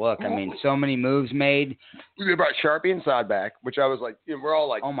really going to look. I mean, so many moves made. We brought Sharpie and Sod back, which I was like, we're all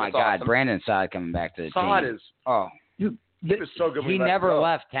like, Oh, my that's God. awesome. Brandon Sod coming back to the Sod team. is, Oh, he was so good when he let him never go.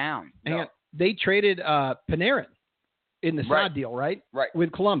 left town. hang on. They traded Panarin in the Right. Sod deal, right? Right.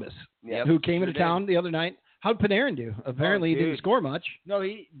 With Columbus, Yep. who came Sure into did. town the other night. How'd Panarin do? Apparently, he didn't dude. score much. No,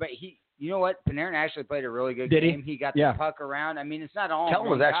 you know what? Panarin actually played a really good Did he? game. He got Yeah. the puck around. I mean, it's not all. Kellen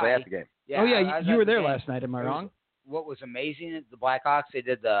one was actually guy. at the game. Oh, yeah, I was you at were the there game. last night. Am I It was- wrong? What was amazing at the Blackhawks, they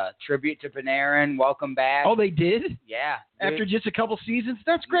did the tribute to Panarin, welcome back. Oh, they did? Yeah. After dude. just a couple seasons?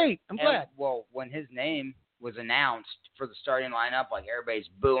 That's great. I'm And, glad. well, when his name was announced for the starting lineup, like everybody's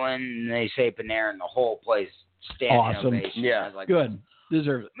booing, and they say Panarin, the whole place standing Awesome. ovation. Yeah. I was like, Good.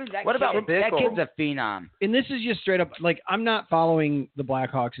 Deserve it. I mean, that What about kid, Bickle? that kid's a phenom. And this is just straight up, like, I'm not following the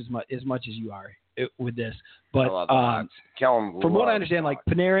Blackhawks as much as you are. with this. I But love the Hawks. Kellan from what I loves understand, the like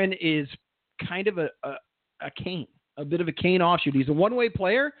Hawks. Panarin is kind of a Kane, a bit of a Kane offshoot. He's a one-way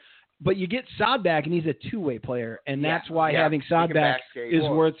player, but you get Saad back, and he's a two-way player, and that's why having Saad he can back backskate. is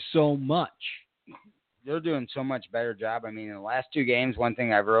worth so much. They're doing so much better job. I mean, in the last 2 games, one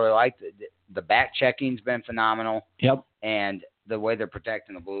thing I've really liked, the back checking's been phenomenal. Yep. And the way they're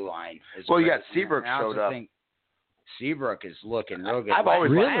protecting the blue line is Well, you great. got Seabrook And I also showed up. think Seabrook is looking real good. I've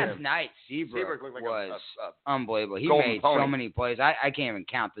always liked Last him. night, Seabrook looked like was a unbelievable. He golden made pony. so many plays. I can't even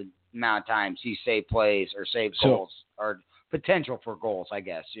count the amount of times he saved plays or saved So- goals or potential for goals, I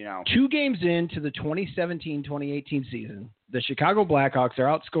guess, 2 games into the 2017-2018 season, the Chicago Blackhawks are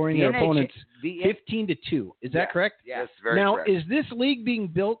outscoring their opponents 15-2. Is that correct? Yeah. That's very Now, correct. is this league being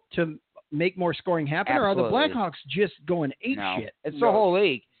built to make more scoring happen, or are the Absolutely. Blackhawks just going ape No, shit? it's the whole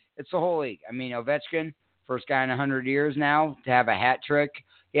league. It's the whole league. I mean, Ovechkin, first guy in 100 years now to have a hat trick.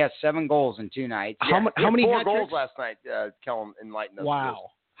 He has 7 goals in 2 nights. How He had many 4 hat goals tricks? last night? Kellan enlightened us.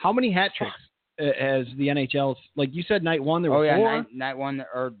 Wow. How many hat tricks has the NHL? Like you said, night 1 there were 4. Night 1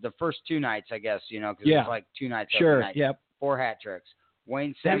 or the first 2 nights, I guess, because Yeah. it's like 2 nights Sure. every night. Yep. 4 hat tricks. Wayne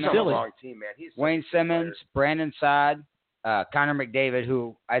That's He's Simmons, on the silly. wrong team, man. He's Wayne Simmons, Brandon Saad, Connor McDavid,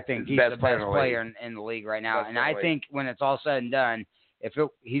 who I think he's Best the player best in the player in the league right now. Best And player I in the think when it's all said and done,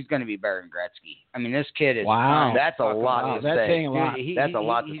 he's going to be better than Gretzky. I mean, this kid is Wow. That's a lot Wow, to that's say. saying a lot. Dude, That's a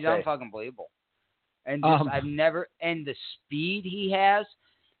lot to he's say. unfucking believable. And just, and the speed he has,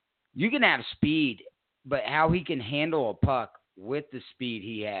 you can have speed, but how he can handle a puck with the speed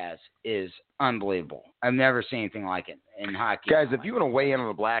he has is unbelievable. I've never seen anything like it in hockey. Guys, if you want to weigh in on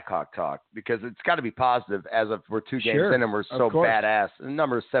the Blackhawk talk, because it's got to be positive as of we're 2 games Sure, in and we're so of course. badass. The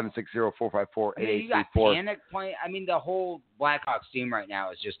number is 760-454-8834. You got Panik playing. I mean, the whole Blackhawks team right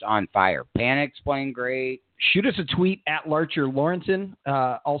now is just on fire. Panik's playing great. Shoot us a tweet at Larcher Lawrenson,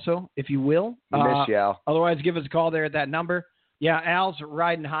 also, if you will. Miss you, Al. Otherwise, give us a call there at that number. Yeah, Al's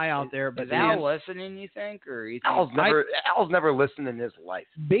riding high out there. But Is Al listening, you think? Or you think Al's never listened in his life.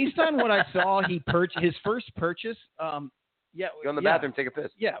 based on what I saw, his first purchase. Go in the bathroom, take a piss.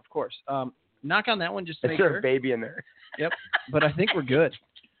 Yeah, of course. Knock on that one just to Is make there sure. a baby in there? Yep, but I think we're good.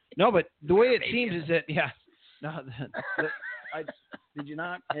 No, but the way it seems is that no, did you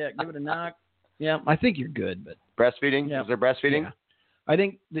knock? Yeah, give it a knock. Yeah, I think you're good, but Breastfeeding? Yeah. Is there breastfeeding? yeah. I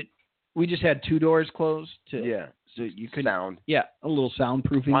think that we just had 2 doors closed Yeah. so you could Sound. Yeah, a little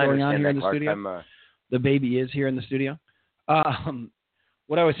soundproofing I going on understand here in the that, Clark. studio. The baby is here in the studio.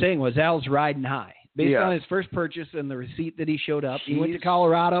 What I was saying was Al's riding high. Based on his first purchase and the receipt that he showed up, he went to He's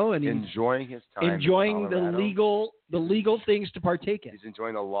Colorado and he's enjoying his time. enjoying in the Colorado. legal things to partake in. He's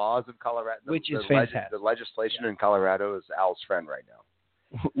enjoying the laws of Colorado. Which is fantastic. The legislation in Colorado is Al's friend right now.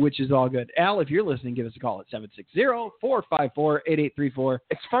 Which is all good. Al, if you're listening, give us a call at 760-454-8834.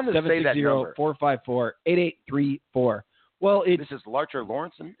 It's fun to say that number. 760-454-8834. Well, This is Larcher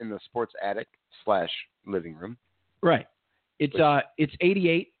Lawrenson in the Sports Attic / living room. right. It's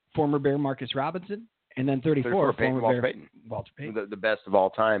 88, former Bear Marcus Robinson, and then 34, Peyton, former Walter Bear Payton. Walter Payton. The best of all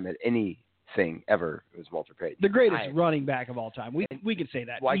time at anything ever was Walter Payton. The greatest running back of all time. We could say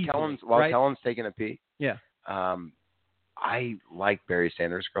that. While easily, Kellan's taking a pee. Yeah. I liked Barry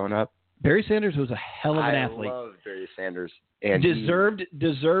Sanders growing up. Barry Sanders was a hell of an athlete. I love Barry Sanders. And deserved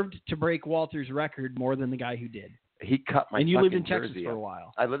to break Walter's record more than the guy who did. he cut my And you lived in fucking Texas jersey for a up.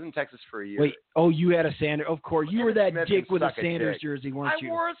 while. I lived in Texas for a year. Wait, you had a Sanders. Of course, you were that Smith dick can with a suck a Sanders dick. jersey, weren't you?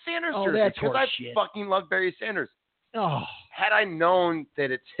 I wore a Sanders Oh, jersey that's because I horseshit. fucking love Barry Sanders. Oh, Had I known that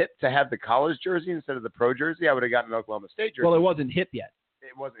it's hip to have the college jersey instead of the pro jersey, I would have gotten an Oklahoma State jersey. well, it wasn't hip yet.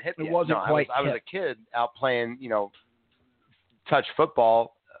 It wasn't hip It yet. wasn't No, quite I was hip. a kid out playing, touch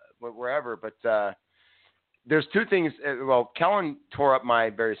football wherever. But there's 2 things. Kellan tore up my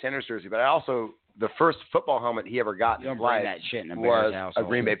Barry Sanders jersey, but the first football helmet he ever got in Don't his bring life that shit in a Bears was house. a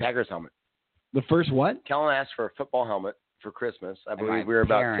Green Bay Packers helmet. The first what? Kellan asked for a football helmet for Christmas. I And believe my we were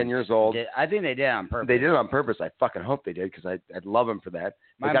about 10 years old. I think they did on purpose. They did it on purpose. I fucking hope they did because I'd love them for that.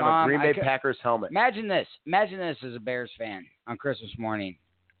 They My got mom, a Green I Bay could- Packers helmet. Imagine this as a Bears fan on Christmas morning.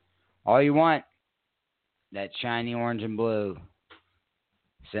 All you want, that shiny orange and blue,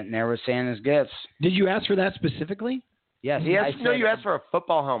 sitting there with Santa's gifts. Did you ask for that specifically? Yes. You I asked said- for a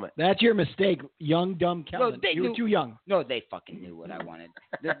football helmet. That's your mistake, young, dumb Kellan. they You were knew- too young. No, they fucking knew what I wanted.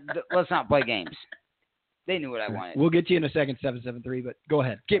 Let's not play games. They knew what I wanted. We'll get to you in a second, 773, but go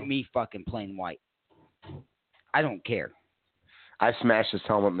ahead. Get me fucking plain white. I don't care. I smashed his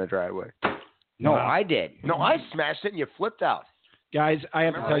helmet in the driveway. No, Wow. I did. No, I smashed it and you flipped out. Guys, I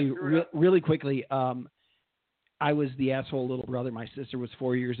have to Remember tell I you threw it up? really quickly, I was the asshole little brother. My sister was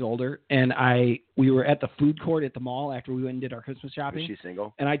 4 years older, and we were at the food court at the mall after we went and did our Christmas shopping. Is she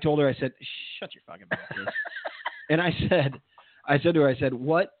single? And I told her, I said, "Shut your fucking mouth." Kid." And I said to her, I said,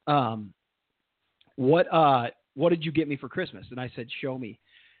 "What did you get me for Christmas?" And I said, "Show me."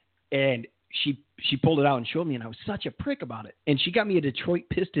 And she pulled it out and showed me, and I was such a prick about it. And she got me a Detroit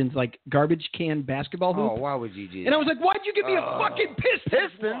Pistons like garbage can basketball hoop. Oh, why would you do that? And I was like, "Why'd you give me a fucking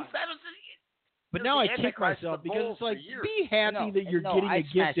Pistons?" That was But now I kick myself because it's like, be happy that you're getting a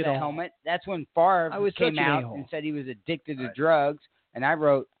gift at a all. helmet. That's when Favre came out a-hole. and said he was addicted to drugs. And I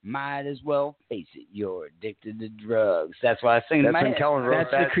wrote, "Might as well face it, you're addicted to drugs." That's why I was singing in my head. Kellan wrote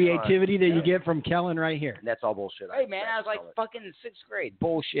That's the creativity that you get from Kellan right here. That's all bullshit. Hey, man, I was like fucking in 6th grade.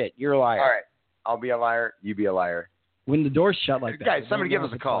 Bullshit. You're a liar. All right. I'll be a liar. You be a liar. When the door's shut like that. Guys, somebody give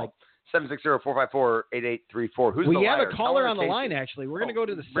us a call. 760-454-8834. Who's the We liar? have a caller on the line, actually. We're going to go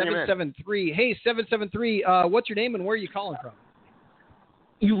to the bring him in. 773. Hey, 773, what's your name and where are you calling from?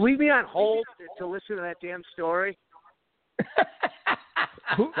 You leave me on hold to listen to that damn story?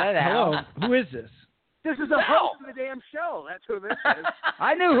 Hello? Who is this? This is the host of the damn show. That's who this is.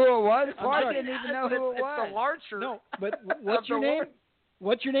 I knew who it was. I didn't even know who it was. It's the Larcher. No, but what's your name?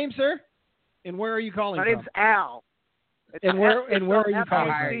 What's your name, sir? And where are you calling My from? name's Al. And where are you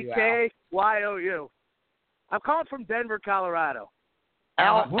calling from? FACKYOU. I'm calling from Denver, Colorado.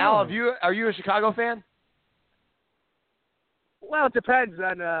 Al, are you a Chicago fan? Well, it depends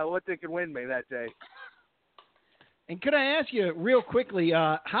on what they can win me that day. And could I ask you real quickly,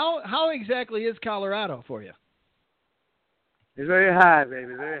 how exactly is Colorado for you? It's very high,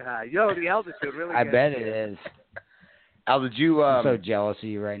 baby, very high. Yo, the altitude really. I bet it is. Al, did you? I'm so jealous of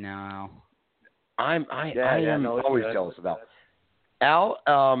you right now, Al. I am always jealous of Al. Al,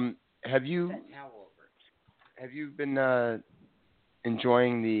 have you been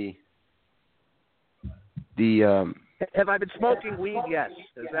enjoying the Have I been smoking weed? Yes.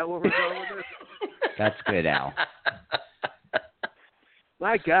 Is that what we're going with this? That's good, Al.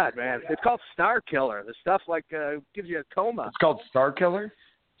 My God, man. It's called Star Killer. The stuff like gives you a coma. It's called Star Killer?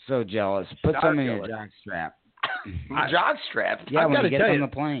 So jealous. Put Star some in your Killer. jock strap. Jock strap? Yeah, when gotta you get tell on you, the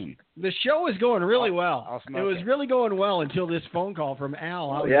plane. The show is going really well. I'll It smoke was it. really going well until this phone call from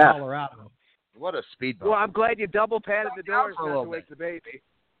Al out in Yeah. Colorado. What a speed bump. Well, I'm glad you double patted the doors for a not little to wake the baby.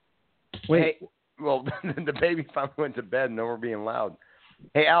 Wait, Well, the baby finally went to bed and then we're being loud.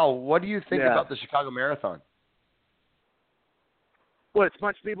 Hey, Al, what do you think about the Chicago Marathon? Well, it's a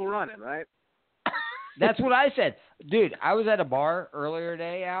bunch of people running, right? That's what I said. Dude, I was at a bar earlier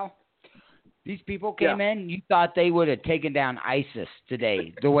today, Al. These people came in, you thought they would have taken down ISIS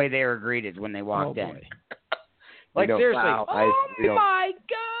today, the way they were greeted when they walked in. boy. Like, seriously. Wow. My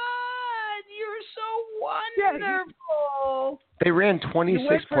God, you're so wonderful. They ran You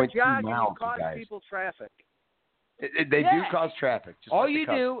went for a 26.2 jog and miles, you cause guys. people traffic. They do cause traffic. Just All like the you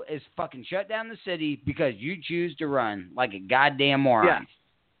Cubs. do is fucking shut down the city because you choose to run like a goddamn moron.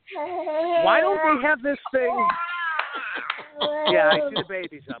 Yeah. Why don't they have this thing? Yeah, I see the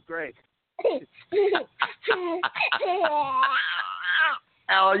babies up. Great.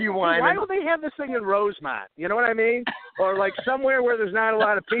 Al, you whining? Why don't they have this thing in Rosemont? You know what I mean? Or like somewhere where there's not a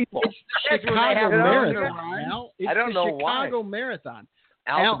lot of people. Chicago You know, Marathon. Al. It's I don't the know why. Chicago Marathon.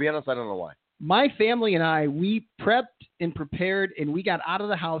 Al, to be honest, I don't know why. My family and I, we prepped and prepared, and we got out of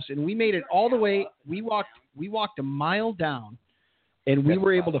the house, and we made it all the way. We walked a mile down, and we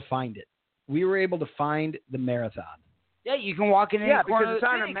were able to find it. We were able to find the marathon. Yeah, you can walk in any corner of the because it's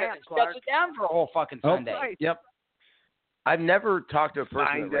on city a map, because it shuts it down for a whole fucking Sunday. Right. Yep. I've never talked to a person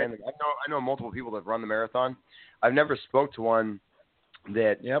Find that ran. I know multiple people that have run the marathon. I've never spoke to one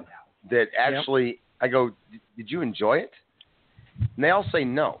that actually. I go, did you enjoy it? And they all say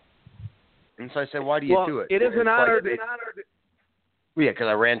no. And so I said, why do you do it? It is an honor. Well, yeah, because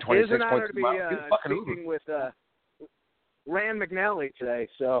I ran 26.2 miles. It is an honor to be fucking speaking with Rand McNally today.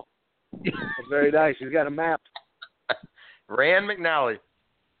 So it's very nice. He's got a map. Rand McNally.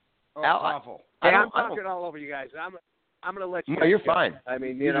 Oh, Al, awful. I'm talking all over you guys. I'm going to let you. No, you're guys go. fine. I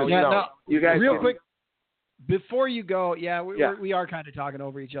mean, You know, know. you guys. Real can- quick, before you go, we are kind of talking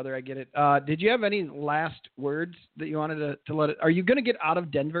over each other. I get it. Did you have any last words that you wanted to let it? Are you going to get out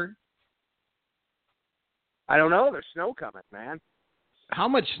of Denver? I don't know. There's snow coming, man. How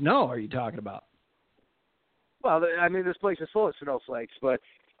much snow are you talking about? Well, I mean, this place is full of snowflakes, but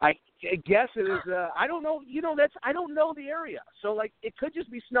I guess it is. I don't know. I don't know the area, so like it could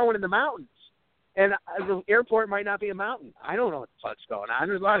just be snowing in the mountains, and the airport might not be a mountain. I don't know what the fuck's going on.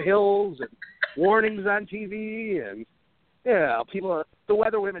 There's a lot of hills and warnings on TV, and people. The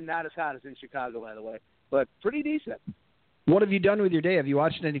weather women not as hot as in Chicago, by the way, but pretty decent. What have you done with your day? Have you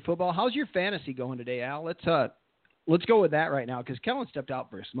watched any football? How's your fantasy going today, Al? Let's let's go with that right now because Kellan stepped out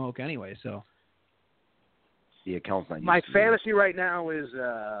for a smoke anyway. So Yeah, Kellan's not. My used to fantasy right now is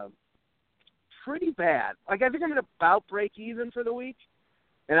pretty bad. Like I think I'm going to about break even for the week,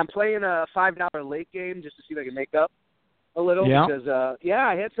 and I'm playing a $5 late game just to see if I can make up a little because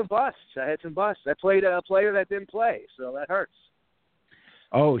I had some busts. I played a player that didn't play, so that hurts.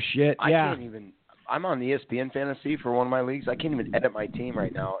 Oh shit! I Yeah. can't even. I'm on the ESPN fantasy for one of my leagues. I can't even edit my team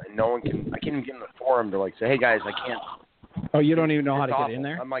right now, and no one can. I can't even get in the forum to like say, "Hey guys, I can't." Oh, you don't even know how to awful. get in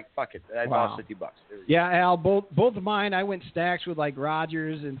there? I'm like, fuck it. I Wow. lost $50. Yeah, Al. Both of mine. I went stacks with like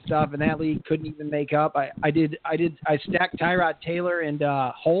Rogers and stuff, and that league couldn't even make up. I stacked Tyrod Taylor and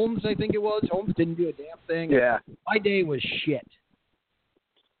Holmes. I think it was. Holmes didn't do a damn thing. Yeah. My day was shit.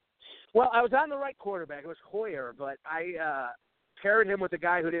 Well, I was on the right quarterback. It was Hoyer, but I paired him with a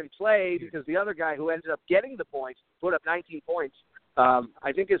guy who didn't play because the other guy who ended up getting the points put up 19 points.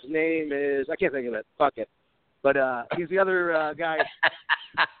 I think his name is – I can't think of it. Fuck it. But he's the other guy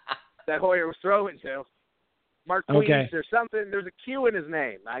that Hoyer was throwing to. Mark Queens or something. There's a Q in his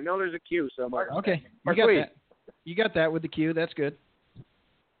name. I know there's a Q somewhere. Okay. Mark You got Queens. that. You got that with the Q. That's good.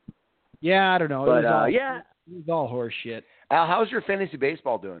 Yeah, I don't know. But, it was all horse shit. Al, how's your fantasy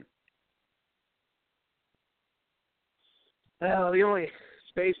baseball doing? Well, the only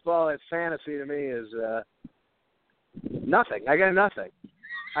baseball that's fantasy to me is nothing. I got nothing.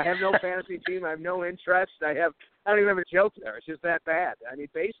 I have no fantasy team. I have no interest. I don't even have a joke there. It's just that bad. I mean,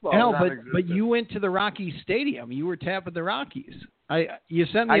 baseball. Hell, is but you went to the Rockies Stadium. You were tapping the Rockies. You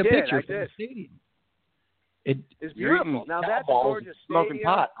sent me a did, picture I from did. the stadium. It's beautiful. Now that's a gorgeous smoking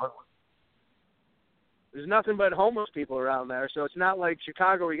stadium. pot. There's nothing but homeless people around there, so it's not like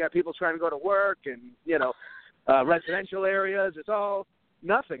Chicago where you got people trying to go to work and residential areas. It's all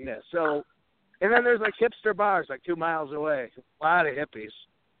nothingness. So, and then there's like hipster bars like 2 miles away. A lot of hippies.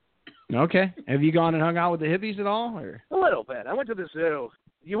 Okay. Have you gone and hung out with the hippies at all? Or? A little bit. I went to the zoo.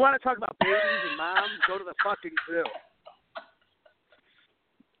 You want to talk about babies and moms? Go to the fucking zoo.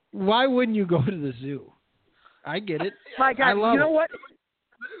 Why wouldn't you go to the zoo? I get it. My God, I love you know it. what?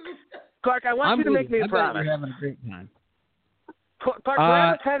 Clark, I want you to make me a promise. You're having a great time. Clark,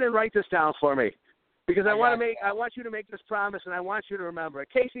 grab a pen and write this down for me, because I want you to make this promise, and I want you to remember it.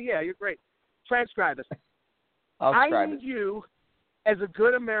 Casey, yeah, you're great. Transcribe this. I need you, as a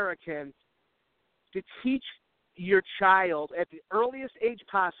good American, to teach your child at the earliest age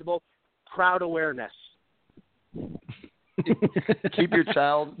possible crowd awareness. Keep your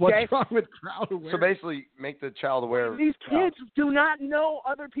child. What's wrong with crowd awareness? So basically, make the child aware. These kids do not know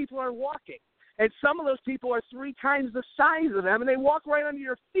other people are walking, and some of those people are 3 times the size of them, and they walk right under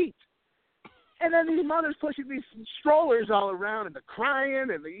your feet. And then these mothers pushing these strollers all around, and they're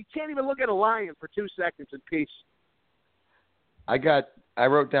crying, and you can't even look at a lion for 2 seconds in peace. I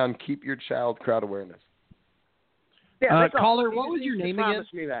wrote down keep your child crowd awareness. Yeah, caller, what was your name again?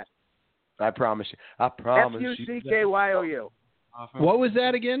 Promise me that. I promise you. I promise you. FUCKYOU. What was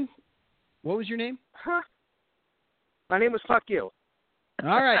that again? What was your name? Huh? My name was Fuck You.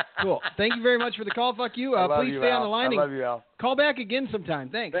 All right, cool. Thank you very much for the call. Fuck you. Please stay on the line. I love you, Al. Call back again sometime.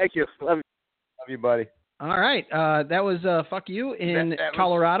 Thanks. Thank you. Love you. Love you, buddy. All right. That was Fuck You in That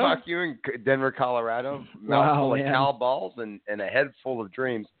Colorado. Fuck you in Denver, Colorado. Wow, Mouthful of man. cow balls and a head full of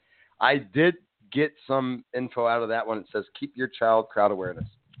dreams. I did get some info out of that one. It says keep your child crowd awareness.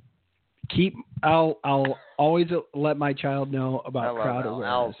 I'll always let my child know about crowd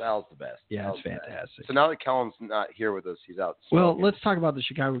awareness. Al's the best. Yeah, Al's it's the best. fantastic. So now that Kellan's not here with us, he's out. Well, smoking. let's talk about the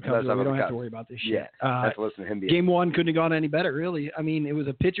Chicago Cubs. Let's We don't talk have to about worry about this Yeah, shit. have to listen to him. Game 1 couldn't have gone any better, really. I mean, it was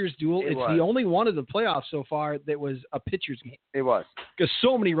a pitcher's duel. It's the only one of the playoffs so far that was a pitcher's game. It was. Because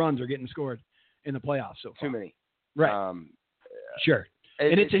so many runs are getting scored in the playoffs so far. Too many. Right. Sure.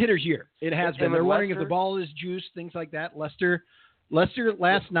 And it's a hitter's year. It has been. They're wondering if the ball is juiced, things like that. Lester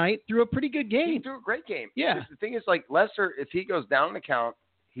last night threw a pretty good game. He threw a great game. Yeah. The thing is, like Lester, if he goes down in the count,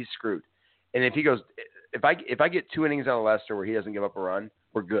 he's screwed. And if he goes, if I get 2 innings out of Lester where he doesn't give up a run,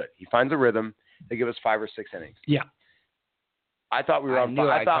 we're good. He finds a rhythm. They give us 5 or 6 innings. Yeah. I thought we were on.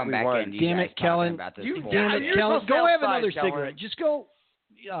 I thought we won. Damn it, Kellan. Damn it, Kellan. Go have another cigarette. Just go.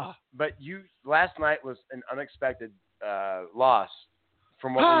 Yeah. But last night was an unexpected loss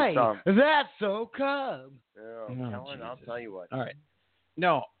from what we saw. That's so Cub. Oh, Kellan, I'll tell you what. All right.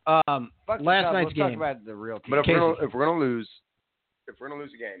 No. Last night's game. Let's talk about the real team. But if we're gonna lose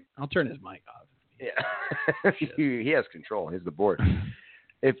a game, I'll turn his mic off. Yeah, he has control. He's the board.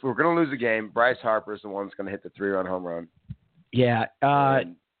 If we're gonna lose a game, Bryce Harper's the one that's gonna hit the 3-run home run. Yeah.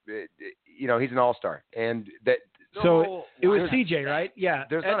 He's an all-star, and that So it was CJ, right? Yeah.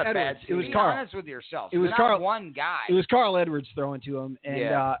 There's not a bad Edwards. It was Be Carl. honest with yourself. It was Not Carl. one guy. It was Carl Edwards throwing to him,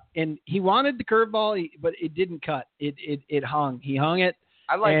 and he wanted the curveball, but it didn't cut. It hung. He hung it.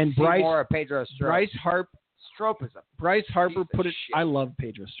 I like and to see Bryce, more of Pedro Strop. Strop is a Bryce Harper piece of put it. shit. I love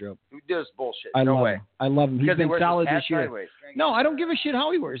Pedro Strop. He does bullshit. I no love way. him. I love him. He's Because he been wears solid his hat this year. sideways. No, I don't give a shit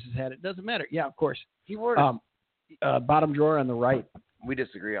how he wears his hat. It doesn't matter. Yeah, of course. He wore it. Bottom drawer on the right. We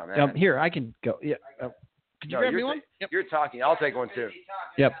disagree on that. Here, I can go. Yeah. Could you grab me one? Yep. You're talking. I'll take one too.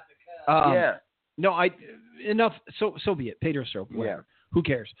 Yep. Yeah. No, enough. So be it. Pedro Strop. Yeah. Who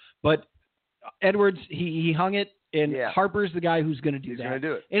cares? But Edwards, he hung it, and Yeah. Harper's the guy who's going to do He's that. going to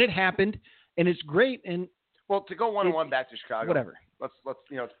do it. And it happened, and it's great. And Well, to go 1-1 back to Chicago. whatever. Let's Well,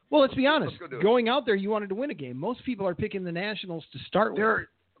 let's be honest. go do it. Going out there, you wanted to win a game. Most people are picking the Nationals to start with.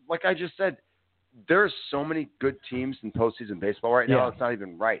 Like I just said, there's so many good teams in postseason baseball right now. Yeah. It's not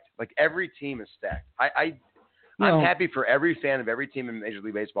even right. Like every team is stacked. No. I'm happy for every fan of every team in Major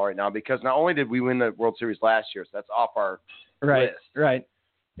League Baseball right now because not only did we win the World Series last year, so that's off our list. Right.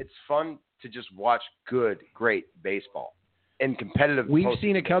 It's fun to just watch good, great baseball and competitive. We've postseason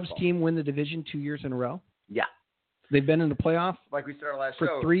seen a Cubs baseball. team win the division 2 years in a row. Yeah. They've been in the playoff. Like we started last For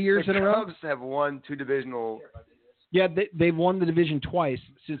show. 3 years the in a row? Cubs have won 2 divisional. Yeah, they've won the division twice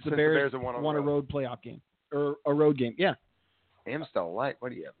since the Bears have won won a road playoff game or a road game. Yeah. Amstel Light. What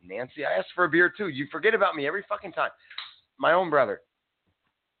do you have, Nancy? I asked for a beer too. You forget about me every fucking time. My own brother.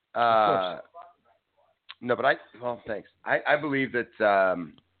 No, but thanks. I believe that.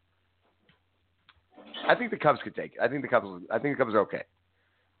 I think the Cubs could take it. I think the Cubs are okay.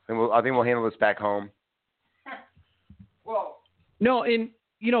 And I think we'll handle this back home. No, and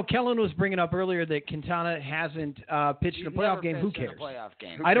Kellan was bringing up earlier that Quintana hasn't pitched in a playoff game. Who cares?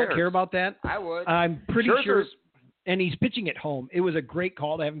 I don't care about that. I would. I'm pretty sure. Scherzer's- And he's pitching at home. It was a great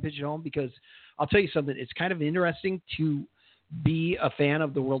call to have him pitch at home because I'll tell you something. It's kind of interesting to be a fan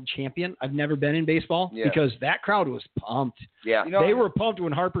of the world champion. I've never been in baseball because that crowd was pumped. Yeah. They were pumped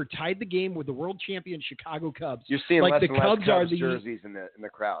when Harper tied the game with the world champion Chicago Cubs. You're seeing like less the and less Cubs are the jerseys in the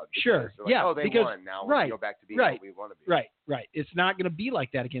crowd. Sure. Like, Yeah. Oh, they because, won. Now right, we go back to being right, what we want to be. Right. It's not going to be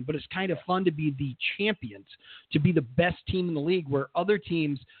like that again, but it's kind of fun to be the champions, to be the best team in the league where other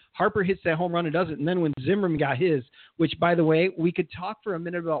teams, Harper hits that home run and doesn't. And then when Zimmerman got his, which, by the way, we could talk for a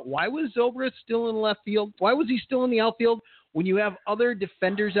minute about why was Zobrist still in left field? Why was he still in the outfield when you have other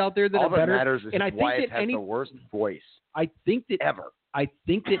defenders out there that All are better? that matters is and I his think wife that has the worst voice I think that ever. I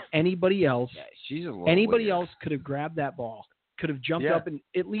think that anybody else She's a little anybody weird. else could have grabbed that ball, could have jumped Yeah. up and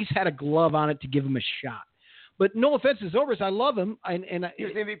at least had a glove on it to give him a shot. But no offense to Zobrist, I love him. And He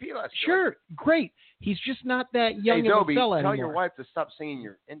was the MVP last year. sure, great. He's just not that young Hey, of Dobie, a fella tell anymore. your wife to stop singing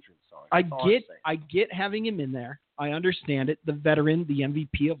your entrance song. I That's all I'm saying. get having him in there. I understand it. The veteran, the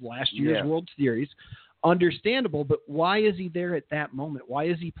MVP of last year's Yeah. World Series, understandable. But why is he there at that moment? Why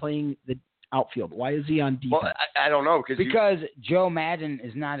is he playing the outfield? Why is he on defense? Well, I don't know Because Joe Madden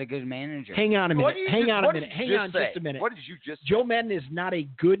is not a good manager. Hang on a minute. What did you Hang just- on a what minute. did you Hang just on say? just a minute. What did you just say? Joe Madden is not a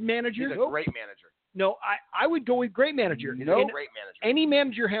good manager. He's a great manager. No, I would go with great manager. He's And a great manager. any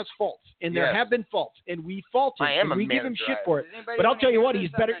manager has faults, and there Yes. have been faults, and we fault him. I am and a we give him manager. shit for it. Does anybody But I'll wanna tell you hear what, this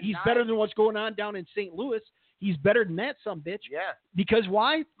he's on better. the He's night? better than what's going on down in St. Louis. He's better than that, some bitch. Yeah. Because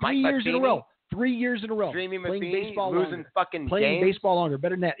why? Mike 3 years in a Matheny. row. 3 years in a row. Dreamy playing Matheny, baseball losing longer. fucking Playing games. baseball longer,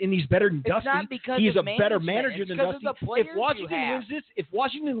 better than that, and he's better than It's Dusty. not because He's of a better management. manager It's than because of Dusty. the players If you Washington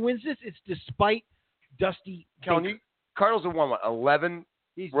have. wins this, it's despite Dusty. Kellan, Baker. Cardinals have won 11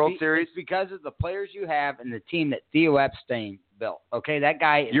 World Series. It's because of the players you have and the team that Theo Epstein built. Okay, that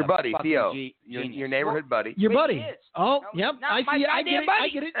guy is Your a buddy, fucking Theo. genius. Your neighborhood buddy. Your But buddy. he is. Oh, No, yep. not I my see. I goddamn get it. buddy. I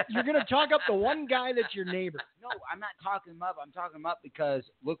get it. You're going to talk up the one guy that's your neighbor. No, I'm not talking him up. I'm talking him up because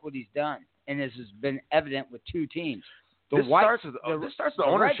look what he's done, and this has been evident with two teams. This starts with the this starts the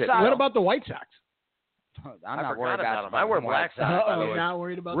with Red ownership. Sox- What about the White Sox? I'm I not forgot worried about about him. I wear the black White Sox, by the Oh, way. not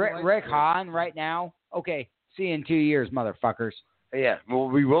worried about the White Rick Sox? Hahn right now. Okay, see you in 2 years, motherfuckers. Yeah, well,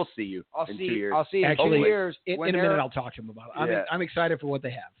 we will see you I'll in see. 2 years. I'll see you in Actually, 2 years. In when a minute, they're- I'll talk to him about it. Yeah. I'm excited for what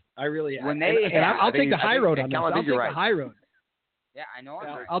they have. I really am. When they and have- I'll I think take the you- high I road think- on this. Kellan, I I'll think take you're the right. high road. Yeah, I know.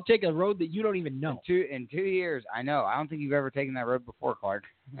 I'm right. I'll take a road that you don't even know. In 2 years, I know. I don't think you've ever taken that road before, Clark.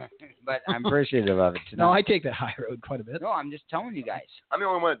 But I'm appreciative of it tonight. No, I take that high road quite a bit. No, I'm just telling you guys. I'm the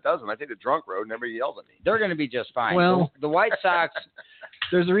only one that doesn't. I take the drunk road and everybody yells at me. They're going to be just fine. Well- the White Sox,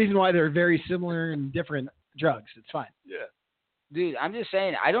 There's a reason why they're very similar and different drugs. It's fine. Yeah. dude, I'm just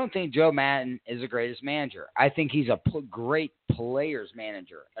saying, I don't think Joe Madden is the greatest manager. I think he's a great players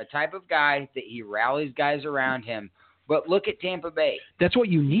manager, a type of guy that he rallies guys around him. But look at Tampa Bay. That's what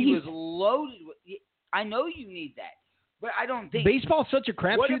you need. He was loaded with – I know you need that. But I don't think – Baseball's such a what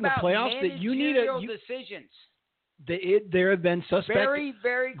crapshoot in the about playoffs that you need managerial a – decisions? There have been suspect,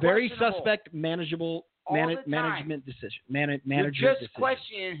 very questionable. suspect manageable All the time. management decision. You're Management just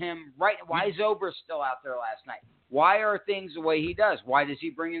questioning him, right? Why is Oberst still out there last night? Why are things the way he does? Why does he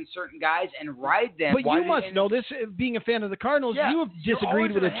bring in certain guys and ride them? But you must know this, being a fan of the Cardinals. Yeah, you have you're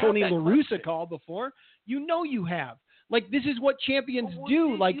disagreed always with a gonna Tony have that La Russa question. call before. You know you have. Like, this is what champions Well,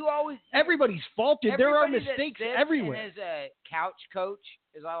 do. Like, you always, everybody's faulted. There are everybody that mistakes sits everywhere. And is a couch coach,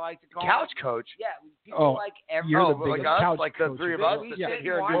 as I like to call Couch him. coach. Yeah, people You're the like biggest us, couch like the coach. three of us We that sit sit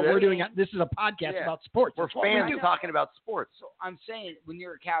here and and do What this. we're doing, this is a podcast Yeah. about sports. We're That's what we fans do. talking about sports. So I'm saying, when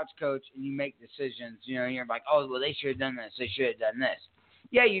you're a couch coach and you make decisions, you're like, oh, well, they should have done this. They should have done this.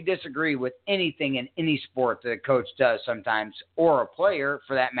 Yeah, you disagree with anything in any sport that a coach does sometimes, or a player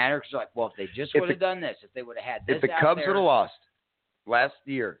for that matter, because you're like, well, if they just would have done this, if they would have had this If the out Cubs there, would have lost last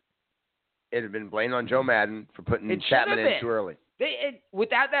year, it had been blamed on Joe Madden for putting It should Chapman have in been. too early.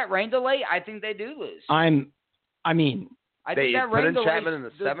 Without that rain delay, I think they do lose. I mean, I They think that put rain in delay, Chapman in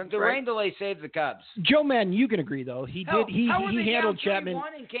the seventh, the right? rain delay saved the Cubs. Joe Madden, you can agree, though. He Hell, did. He how were they handled down Chapman. 3-1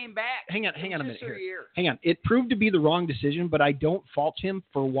 and came back. Hang on It a was minute just their here. year. Hang on. It proved to be the wrong decision, but I don't fault him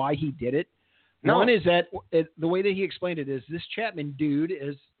for why he did it. No. One is that the way that he explained it is this Chapman dude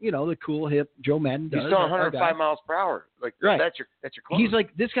is, the cool hip Joe Madden does. He's still our 105 guy. miles per hour. Like Right. that's your close. He's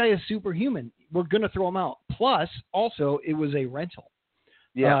like, this guy is superhuman. We're going to throw him out. Plus, also, it was a rental.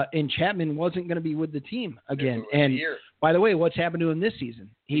 yeah. And Chapman wasn't going to be with the team again. It was a And year. by the way, what's happened to him this season?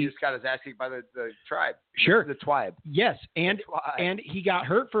 He just got his ass kicked by the tribe. Sure. The tribe. Yes, and The tribe. and he got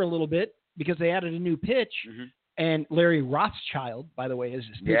hurt for a little bit because they added a new pitch. Mhm. And Larry Rothschild, by the way, is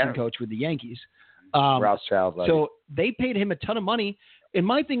his pitching Yeah. coach with the Yankees. Rothschild. So they paid him a ton of money. And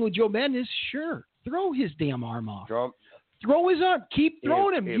my thing with Joe Madden is, sure, throw his damn arm off. Throw his arm. Keep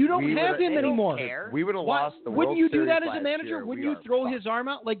throwing him. if You don't we have would've- him They don't anymore. care. We would have Why- lost the Wouldn't World you do Series that as a last manager? year. Wouldn't We you are throw fucked. his arm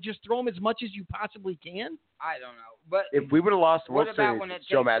out? Like, just throw him as much as you possibly can? I don't know. But If we would have lost the what World about Series, when it it's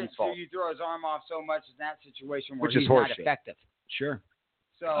Joe takes Madden's it fault. so you throw his arm off so much in that situation where Which is he's not horseshit. effective? Sure.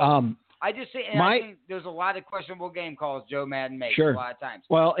 So I just say, and my- I think there's a lot of questionable game calls Joe Madden makes Sure. a lot of times.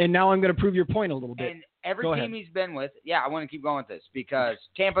 Well, and now I'm going to prove your point a little bit. And every Go team ahead. he's been with, I want to keep going with this because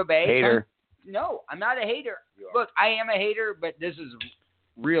Tampa Bay. Hater. No, I'm not a hater. Look, I am a hater, but this is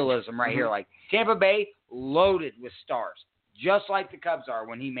realism right here. Mhm. Like Tampa Bay loaded with stars, just like the Cubs are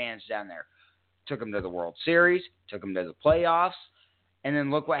when he managed down there. Took them to the World Series, took them to the playoffs, and then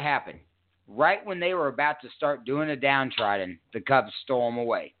look what happened. Right when they were about to start doing a downtrodden, the Cubs stole them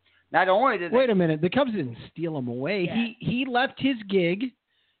away. Not only did they Wait a minute. The Cubs didn't steal him away. Yeah. He left his gig,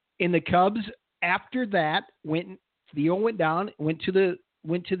 and the Cubs after that Theo went down, went to the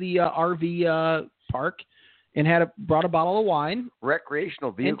RV park, and brought a bottle of wine Recreational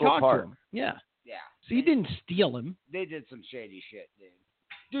and vehicle talked park. to him. Yeah. Yeah. So you didn't steal him. They did some shady shit,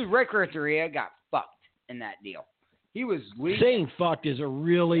 dude. Rick Renteria got fucked in that deal. He was leaving. Saying fucked is a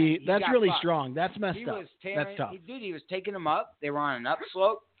really he that's got really fucked. strong. That's messed He up. was tearing, That's tough. He was taking them up. They were on an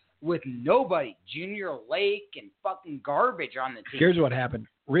upslope with nobody. Junior Lake and fucking garbage on the team. Here's what happened.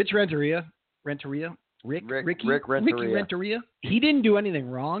 Rick Renteria, Ricky Renteria. He didn't do anything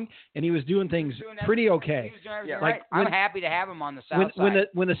wrong, and he was doing things pretty okay. He was doing everything Yeah. right. Like, I'm when- happy to have him on the south When side.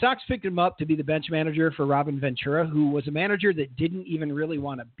 the Sox picked him up to be the bench manager for Robin Ventura, who was a manager that didn't even really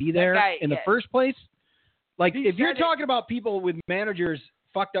want to be there guy, in the yeah. first place. Like, He if you're said it- talking about people with managers,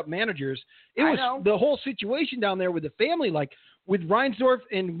 fucked up managers, it I was know. the whole situation down there with the family. Like, with Reinsdorf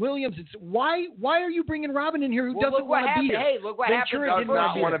and Williams, it's why are you bringing Robin in here who Well, doesn't look what want to be happened. here? Hey, look what Ventura happened. did the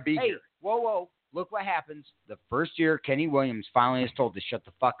not first want year. to be hey, here. Whoa. Look what happens. The first year, Kenny Williams finally is told to shut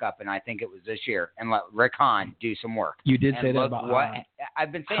the fuck up, and I think it was this year, and let Rick Hahn do some work. You did And say that look about what Hahn.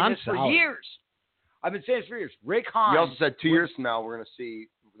 I've been saying Hahn's this for solid. years. Rick Hahn. You also said 2 years from now we're going to see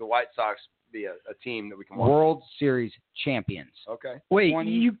the White Sox be a team that we can watch. World Series champions. Okay. Wait, 20,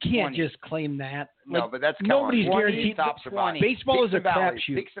 you can't 20. just claim that. No, Like, but that's nobody's Kellan. guaranteed. Tops or bottoms. Baseball is a Peaks and valleys.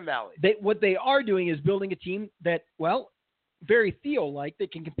 crapshoot. Peaks and valleys. What they are doing is building a team that, well, very Theo-like,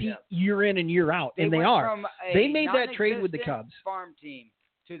 that can compete year in and year out, and they went are. from a They made that trade with the non-existent Cubs. Farm team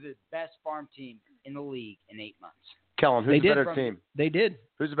to the best farm team in the league in 8 months. Kellan, They who's the did. better team? They did.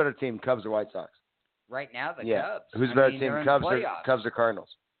 Who's the better team, Cubs or White Sox? Right now, the yeah. Cubs. Who's the I better mean, team, they're in Cubs the or playoffs. Cardinals?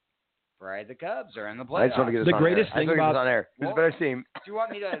 Right, the Cubs are in the I playoffs. just want to get this The on greatest air. I thing just want to get about- this on air. Who's the better team? Do you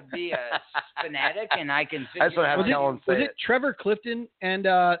want me to be a fanatic and I can sit I just want to have here and- Kellan say Was it Trevor Clifton and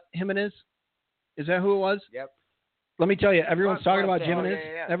Jimenez? Is that who it was? Yep. Let me tell you, everyone's talking about Clifton. Jimenez.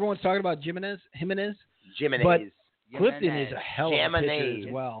 yeah. Everyone's talking about Jimenez. Jimenez. But Clifton Jimenez. is a hell of a pitcher Jimenez.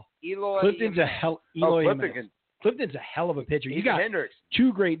 as well. Eloy Clifton's a Jimenez. hell. Oh, Eloy Clifton Jimenez. can. Clifton's a hell of a pitcher. You He's got Hendricks.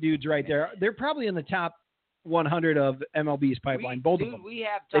 two great dudes right there. They're probably in the top 100 of MLB's pipeline. Both of them. We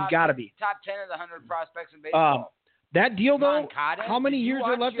have They've top, gotta be. top 10 of the 100 prospects in baseball. That deal, though, Moncada? how many Did you years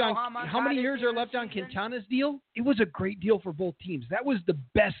are watch left on? Johan How many Moncada years are left on season? Quintana's deal? It was a great deal for both teams. That was the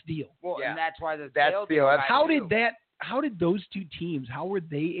best deal. Well, Yeah. and that's why the That's sale the- deal that's- How got did those two teams? How were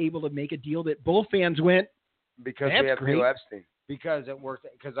they able to make a deal that both fans went? Because That's we have great. Theo Epstein. Because it worked.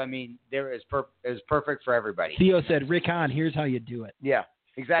 Because I mean, there is perfect for everybody. Theo said, "Rick Hahn, here's how you do it." Yeah,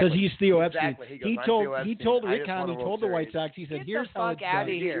 exactly. Because he's Theo Epstein. Exactly. He goes, He "I'm told Theo he Epstein. told I Rick just Hahn, won a he World told the White Series." Sox, he said, Get "Here's the how fuck it's outta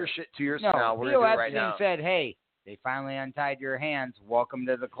done." here. 2 years, 2 years No, from now, we're Theo going to do it right Epstein now. said, "Hey, they finally untied your hands. Welcome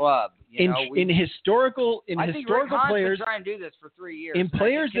to the club." In historical I think Rick Hahn's players, been trying to do this for 3 years. in and I think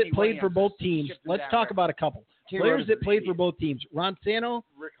players that Kenny played for Williams both has teams, shifted let's that talk record. about a couple. Kenny Players Williams that is played key. for both teams. Ron Santo,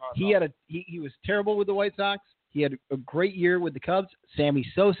 Rick Hahn. he was terrible with the White Sox. He had a great year with the Cubs. Sammy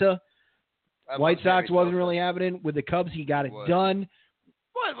Sosa, I White love Sox Sammy wasn't Sosa. really having it. With the Cubs, he got it Was. done.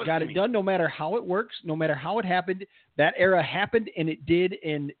 What was Got he? it done no matter how it works, no matter how it happened. That era happened, and it did,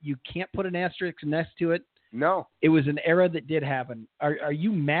 and you can't put an asterisk next to it. No. It was an era that did happen. Are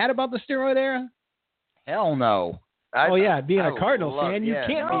you mad about the steroid era? Hell no. Oh, yeah, being a I Cardinal love- fan, you yeah,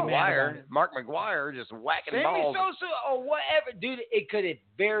 can't be mad about it. Mark McGuire just whacking Sammy balls. Sosa or whatever, dude. It could have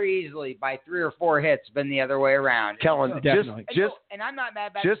very easily, by 3 or 4 hits, been the other way around. Kellen, Definitely. And I'm not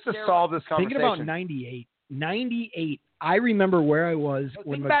mad about just to steroids. solve this conversation. Thinking about 98, I remember where I was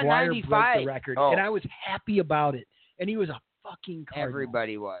when think about McGuire broke 95. the record, Oh. and I was happy about it. And he was a fucking Cardinal.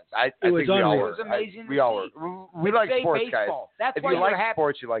 Everybody was. I It think was we all unreal. were. It was amazing We to all see. were. We It like saved sports, baseball. guys. That's If why you you were like happy.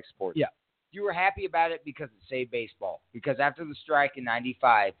 sports, you like sports. Yeah. You were happy about it because it saved baseball. Because after the strike in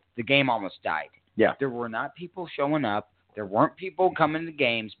 '95, the game almost died. Yeah. There were not people showing up. There weren't people coming to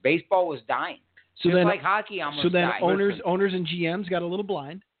games. Baseball was dying. So Just then, like hockey almost so then died. owners and GMs got a little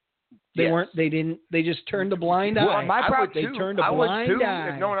blind. They Yes. weren't. They didn't. They just turned a blind Well, eye. I would They too. turned a I would blind too. eye.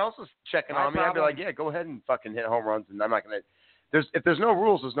 If no one else was checking My on me, I'd be problem- like, yeah, go ahead and fucking hit home runs, and I'm not gonna. If there's no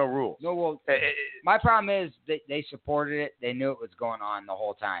rules, there's no rules. No, well, Eh, my problem is they supported it. They knew it was going on the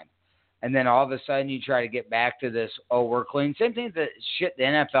whole time. And then all of a sudden you try to get back to this, oh, we're clean. Same thing that shit the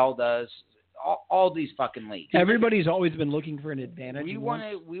NFL does, all these fucking leagues. Everybody's always been looking for an advantage. We and want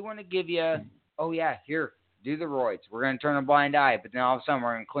once- to give you, oh, yeah, here, do the roids. We're going to turn a blind eye. But then all of a sudden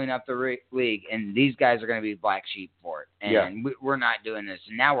we're going to clean up the league. And these guys are going to be black sheep for it. And we're not doing this.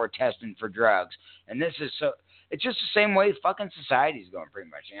 And now we're testing for drugs. And this is so – it's just the same way fucking society's going pretty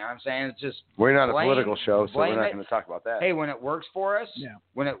much. You know what I'm saying? It's just We're not a blame- political show, so we're blame not it. going to talk about that. hey, when it works for us, Yeah.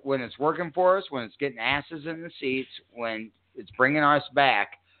 when it's working for us, when it's getting asses in the seats, when it's bringing us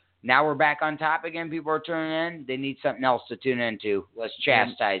back, now we're back on top again. People are tuning in. They need something else to tune into. Let's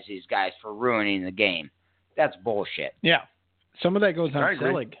chastise these guys for ruining the game. That's bullshit. Yeah. Some of that goes on I agree.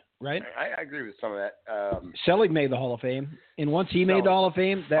 Selig, right? I agree with some of that. Selig made the Hall of Fame, and once he made the Hall of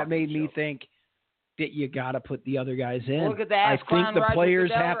Fame, that Fucking made me joke. think that you got to put the other guys in. Look at that I clown think the Roger players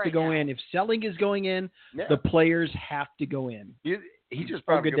Goodell have to right go now. in. If Selig is going in, yeah. the players have to go in. He just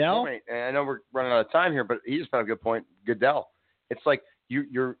brought up a good Goodell? point. And I know we're running out of time here, but he just brought up a good point. Goodell. It's like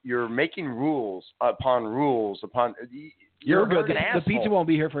you're making rules upon rules upon. You're We're good. an The asshole. pizza won't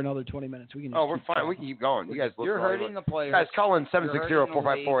be here for another 20 minutes. We can. Oh, just we're keep fine. talking. We can keep going. You guys, You're listen all you hurting want. the players. Guys, call in You're hurting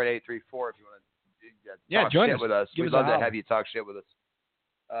the 760-454-8834 if you want to. Yeah, talk join shit us. with us. Give We'd us a love to holler. have you talk shit with us.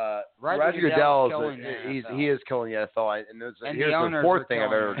 Roger Goodell Goodell's is killing the NFL. he is killing the NFL. And And here's the the owners fourth are thing I've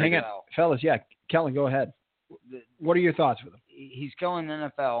killing ever. the Hang on, NFL. fellas. Yeah, Kellan, go ahead. What are your thoughts with him? He's killing the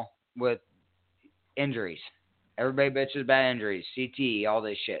NFL with injuries. Everybody bitches about injuries, CTE, all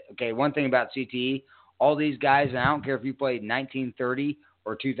this shit. Okay, one thing about CTE, all these guys, and I don't care if you played 1930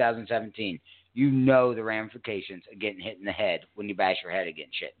 or 2017, you know the ramifications of getting hit in the head when you bash your head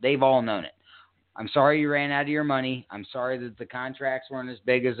against shit. They've all known it. I'm sorry you ran out of your money. I'm sorry that the contracts weren't as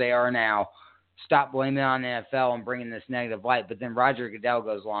big as they are now. Stop blaming it on the NFL and bringing this negative light. But then Roger Goodell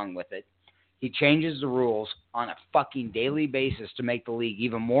goes along with it. He changes the rules on a fucking daily basis to make the league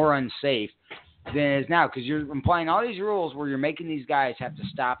even more unsafe than it is now, because you're implying all these rules where you're making these guys have to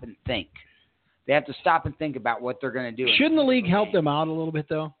stop and think. They have to stop and think about what they're going to do. Shouldn't the league help them out a little bit,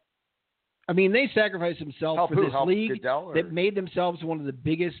 though? I mean, they sacrificed themselves Help for who? this Help league Goodell, or- that made themselves one of the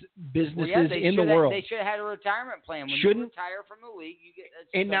biggest businesses Well, yeah, they in the should have- world. They should have had a retirement plan. When Shouldn't- you retire from the league, you get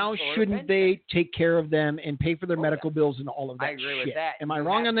And some now, sort of shouldn't pension. they take care of them and pay for their Oh, medical bills and all of that I agree shit? with that. Am I You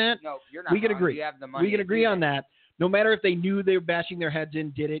wrong have- on that? No, you're not We can wrong. agree. You have the money We can to agree do on that. No matter if they knew they were bashing their heads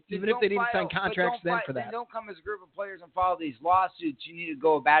in, did it, Then even if they didn't sign but contracts don't then fi- for then that. don't come as a group of players and file these lawsuits. You need to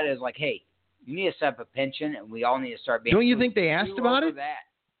go about it as like, hey, you need to set up a pension, and we all need to start being. Don't you think they asked about it? That.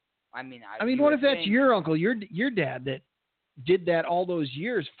 I mean, what would if that's think- your uncle, your dad that did that all those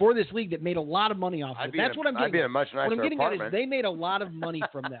years for this league that made a lot of money off of it? That's what I'm I'd getting be in at. a much What nicer I'm getting at apartment. is they made a lot of money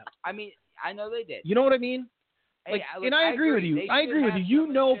from them. I mean, I know they did. You know what I mean? Like, Hey, and I agree with you. They I should agree with have you. You some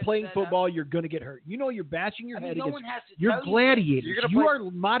of know, the shit playing set football, up. you're going to get hurt. You know, you're bashing your head no against. one has to You're tell gladiators. You're gonna You play-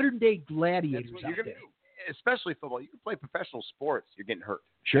 are modern day gladiators what out You're there. gonna, especially football. You can play professional sports. You're getting hurt.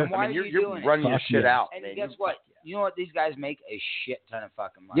 Sure. And why I mean, are you're doing it? running your Fuck shit yes. out. And man. guess what? You know what? These guys make a shit ton of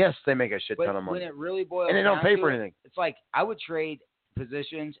fucking money. Yes, they make a shit But ton of money, when it really boils and they don't down pay to for it, anything. It's like I would trade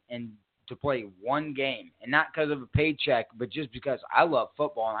positions and to play one game, and not because of a paycheck, but just because I love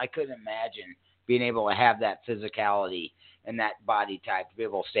football, and I couldn't imagine being able to have that physicality and that body type to be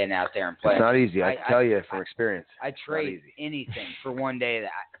able to stand out there and play. It's not easy. I can tell you from experience. I'd trade easy. anything for one day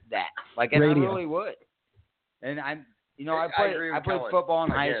that like, and Radio. I really would. And I'm, I I agree with played Kellan. football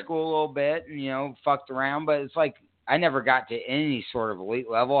in high Again. school a little bit, and fucked around, but it's like I never got to any sort of elite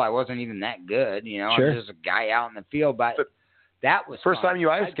level. I wasn't even that good, Sure. I was just a guy out in the field, but that was First fun. time you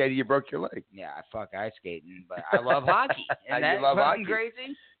ice skated, you broke your leg. Yeah, I fuck ice skating, but I love hockey. And You that's love fucking hockey.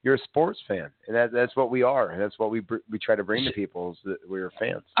 crazy. You're a sports fan, and that's what we are. And that's what we try to bring to people is that we're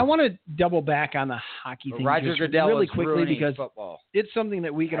fans. I want to double back on the hockey thing Roger just Goodell really is quickly ruining because football. it's something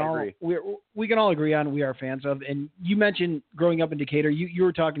that we can I all agree. we can all agree on. We are fans of. And you mentioned growing up in Decatur. You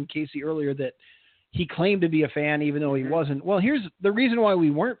were talking to Casey earlier that he claimed to be a fan even though he wasn't. Well, here's the reason why we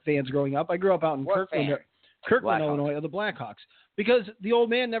weren't fans growing up. I grew up out in What fan? Kirkland, Blackhawks. Illinois, of the Blackhawks. Because the old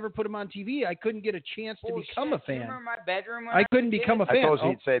man never put him on TV. I couldn't get a chance to become a Bullshit. You fan. remember my bedroom when I was couldn't a kid? become a I fan. told you Oh,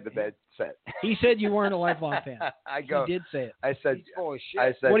 he'd say the bed set. he said you weren't a lifelong fan. I go. He did say it. I said. He's full of shit.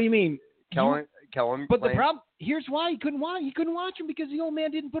 I said. What do you mean? Kellan. But the claimed- problem here's why he couldn't watch him because the old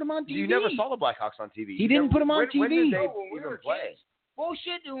man didn't put him on TV. You never saw the Blackhawks on TV. He didn't put 'em on when TV. did they No, when we even were play? kids.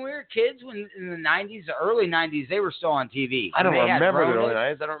 Bullshit. When we were kids, when in the '90s, the early '90s, they were still on TV. I don't And they had remember the Ronan. early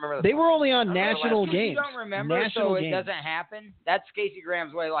nights. I don't remember. They were only on I don't know, national that's 'cause games. You don't remember, national so games. it doesn't happen. That's Casey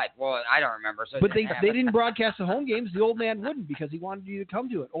Graham's way of life. Well, I don't remember, so it But didn't they happen. didn't broadcast the home games. The old man wouldn't because he wanted you to come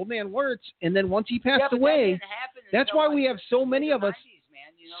to it. Old man Wirtz, and then once he passed Yeah, but that away, didn't happen that's until, why like, we have so the many of us. 90s,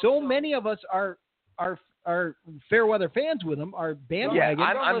 man, So many of us are fair weather fans with him. Are bandwagon. Yeah,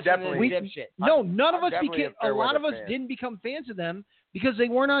 I'm Don't listen to definitely- this dipshit. No, none of I'm us definitely became. a fair A lot of weather us fan. didn't become fans of them because they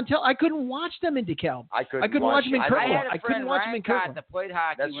weren't on I couldn't watch them in DeKalb. I couldn't watch him in I Kirkland. I know. had I a couldn't friend, watch him Ryan in Kirkland. Cott, that played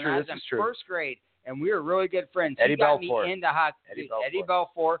hockey That's when true. I was This in is true. first grade, and we were really good friends. Eddie he got Belfour. me into hockey. Eddie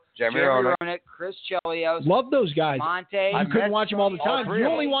Belfour, Jeremy Jeremy Roenick. Roenick, Chris Chelios, Love those guys. Monte. You couldn't watch them all the all time. three You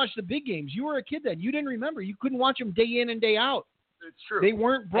of only them. watched the big games. You were a kid then. You didn't remember. You couldn't watch them day in and day out. It's true. They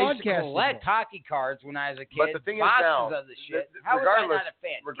weren't I used to broadcasted. collect hockey cards when I was a kid. But the thing is boxes now, of the shit. the- How was I regardless- not a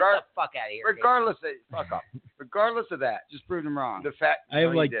fan? Get regard- the fuck out of here. Fuck off. Regardless of that, Just proved them wrong. the fact I have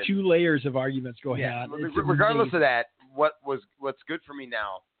no, you like didn't. 2 layers of arguments going Yeah. on. Regardless It's of that, what's good for me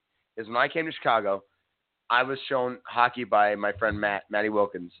now is when I came to Chicago, I was shown hockey by my friend Matty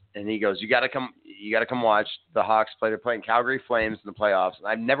Wilkins, and he goes, "You got to come watch the Hawks play. They're playing Calgary Flames in the playoffs." And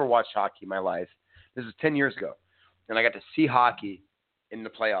I've never watched hockey in my life. This is 10 years ago, and I got to see hockey in the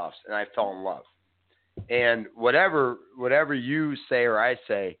playoffs, and I fell in love. And whatever you say or I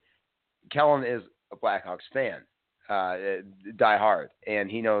say, Kellan is a Blackhawks fan, die hard, and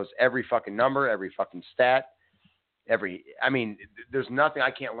he knows every fucking number, every fucking stat. There's nothing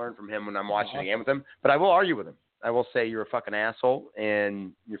I can't learn from him when I'm watching a game with him, but I will argue with him. I will say you're a fucking asshole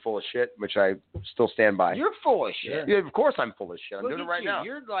and you're full of shit, which I still stand by. You're full of shit. Yeah, of course I'm full of shit. I'm Look doing at it right you. now.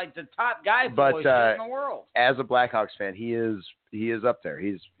 You're like the top guy But, full of shit in the world. As a Blackhawks fan, he is up there.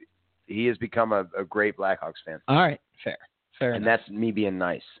 He has become a great Blackhawks fan, All right, fair and enough. that's me being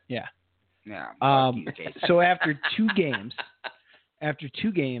nice. Yeah. Yeah. fuck you, Casey. So after 2 games,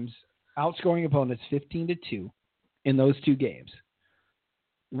 outscoring opponents 15-2 in those 2 games.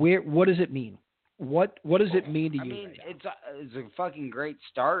 What does it mean? What does it mean to you? I mean, right now? it's a fucking great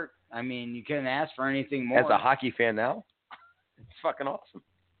start. I mean, you couldn't ask for anything more. As a hockey fan now, it's fucking awesome.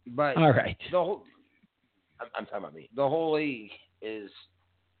 But All right. the whole I'm talking about me. the whole league is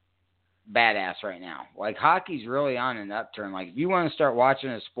badass right now. Like, hockey's really on an upturn. Like, if you want to start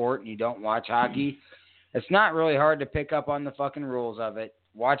watching a sport and you don't watch hockey, it's not really hard to pick up on the fucking rules of it.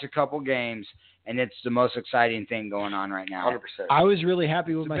 Watch a couple games, and it's the most exciting thing going on right now. 100%. I was really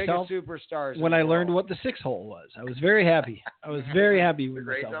happy with It's the myself biggest superstars when in I the learned world. what the 6-hole was. I was very happy. I was very happy with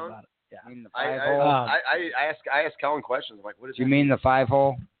gray myself zone? about it. Yeah. I mean the I 5-hole. I ask Kellan questions. I'm like, what is Do you that? mean the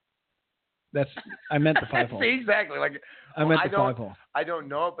 5-hole? I meant the 5-hole. See, exactly. Like I meant I the don't- 5-hole. I don't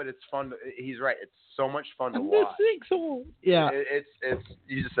know it, but it's fun. He's right. It's so much fun to The watch. 6-hole. Yeah. It's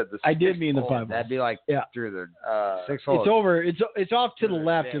you just said the. I did mean the 5-hole. That'd be like Yeah. through the It's 6-hole. It's over. It's off to the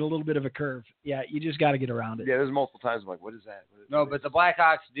left Yeah. at a little bit of a curve. Yeah, you just got to get around it. Yeah, there's multiple times I'm like, what is that? No, but the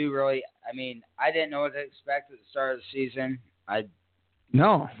Blackhawks do really. I mean, I didn't know what to expect at the start of the season.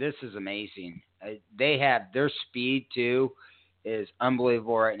 No. This is amazing. They have their speed too is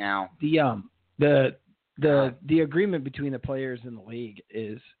unbelievable right now. The the agreement between the players and the league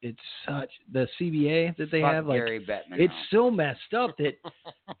is it's such the CBA that they have, like Gary Bettman, it's so messed up that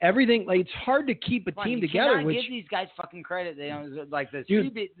everything, like, it's hard to keep a team together. Which give these guys fucking credit. They don't, like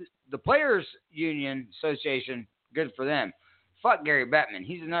the Players Union Association. Good for them. Fuck Gary Bettman.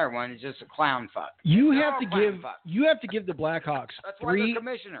 He's another one. He's just a clown fuck. You have to give the Blackhawks That's why they're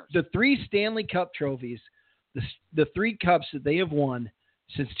commissioners. The 3 Stanley Cup trophies, the 3 cups that they have won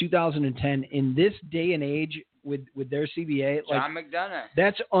since 2010 in this day and age with their CBA. John McDonough.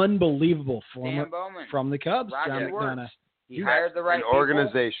 That's unbelievable from the Cubs. Roger John McDonough. He hired the right people,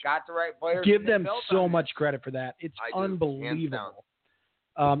 organization. Got the right players. Give them so much credit for that. It's unbelievable.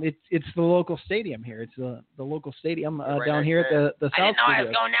 It's the local stadium here. It's the local stadium down here at the South I didn't know Studios. I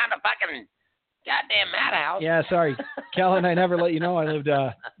was going down to fucking goddamn madhouse. Yeah, sorry. Kellan, I never let you know I lived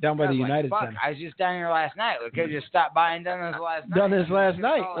down by the United Center. I was just down here last night. We could have just stopped by and done this last night. Done this last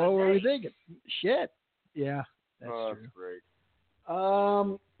night. What were we thinking? Shit. Yeah, that's true. That's great.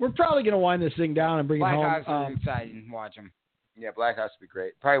 We're probably going to wind this thing down and bring it home. Blackhawks are exciting. Watch them. Yeah, Blackhawks would be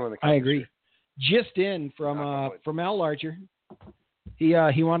great. Probably one of the. I agree. Just in from Al Larcher. He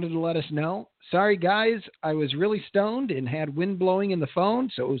wanted to let us know. Sorry, guys. I was really stoned and had wind blowing in the phone,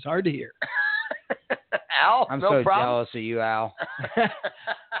 so it was hard to hear. Al, I'm no so problem. jealous of you, Al.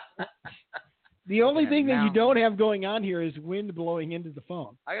 The only thing that you don't have going on here is wind blowing into the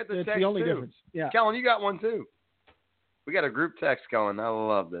phone. I got the That's text the only too. difference. Yeah. Kellan, you got one too. We got a group text going. I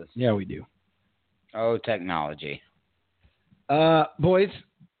love this. Yeah, we do. Oh, technology. Boys,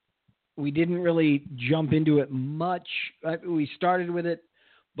 we didn't really jump into it much. We started with it,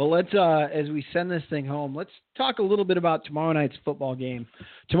 but let's, as we send this thing home, let's talk a little bit about tomorrow night's football game.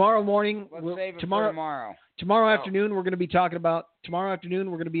 Tomorrow morning, Let's save it for tomorrow. Tomorrow afternoon, we're going to be talking about. Tomorrow afternoon,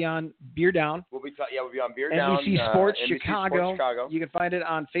 we're going to be on Beer Down. We'll be on Beer Down. NBC Sports NBC Chicago. Sports Chicago. You can find it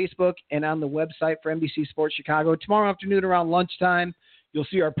on Facebook and on the website for NBC Sports Chicago. Tomorrow afternoon around lunchtime, you'll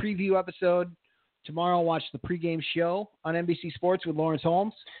see our preview episode. Tomorrow, watch the pregame show on NBC Sports with Lawrence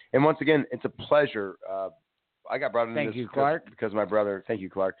Holmes. And once again, it's a pleasure. I got brought into this Clark. because my brother. Thank you,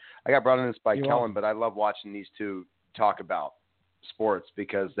 Clark. I got brought into this by You're Kellan, welcome. but I love watching these two talk about sports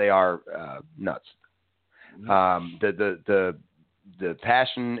because they are nuts. The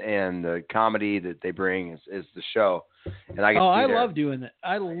passion and the comedy that they bring is the show. And I love doing it.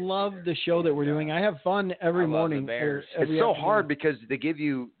 I love the show that we're doing. I have fun every morning. It's so hard because they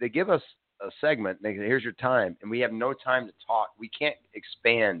give us a segment. They say, here's your time, and we have no time to talk. We can't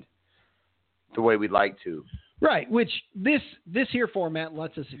expand the way we'd like to. Right, which this here format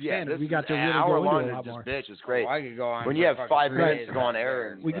lets us expand it. We got to really go into a lot more. Bitch, it's great. I could go on when you have 5 minutes to go on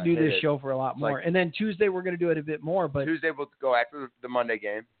air. We can do this show for a lot more. And then Tuesday we're going to do it a bit more. But Tuesday we'll go after the Monday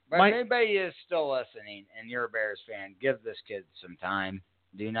game. But if anybody is still listening and you're a Bears fan, give this kid some time.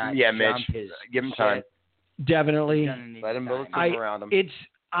 Do not jump Mitch, give him time. Definitely. Let him build something around him.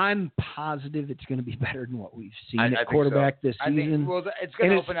 I'm positive it's going to be better than what we've seen I at quarterback this season. It's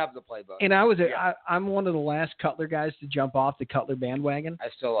going to open up the playbook. And I'm one of the last Cutler guys to jump off the Cutler bandwagon. I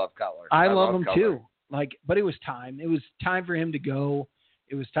still love Cutler. I love him Cutler too. But it was time. It was time for him to go.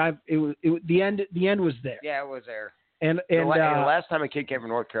 It was time. The end was there. Yeah, it was there. And the last time a kid came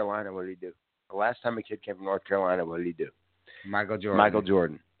from North Carolina, what did he do? The last time a kid came from North Carolina, what did he do? Michael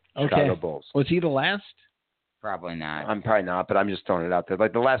Jordan. Chicago Bulls. Was he the last? Probably not. I'm probably not, but I'm just throwing it out there.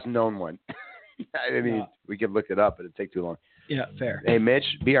 Like the last known one. I mean, we could look it up, but it'd take too long. Yeah, fair. Hey, Mitch,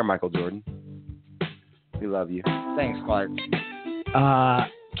 be our Michael Jordan. We love you. Thanks, Clark.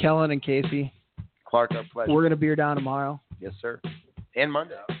 Kellan and Casey. Clark, our pleasure. We're going to beer down tomorrow. Yes, sir. And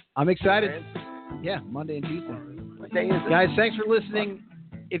Monday. I'm excited. Yeah, Monday and Tuesday. What day is it? Guys, thanks for listening.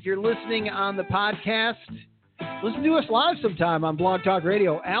 If you're listening on the podcast, listen to us live sometime on Blog Talk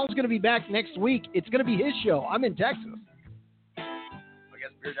Radio. Al's going to be back next week. It's going to be his show. I'm in Texas. I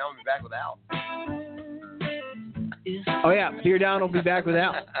guess Beer Down will be back with Al. Oh, yeah. Beer Down will be back with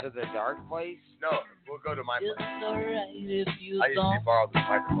Al. To the dark place? No, we'll go to my place. I usually borrow this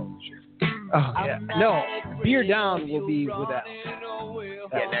microphone this year. Oh, yeah. No, Beer Down will be with Al.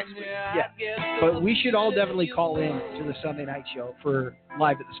 Yeah, next week. Yeah. But we should all definitely call in to the Sunday night show for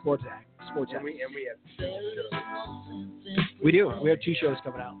Live at the Sports Act. And we have 2 shows. We do. We have 2 shows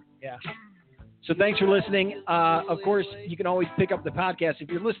coming out. Yeah. So thanks for listening. Of course, you can always pick up the podcast. If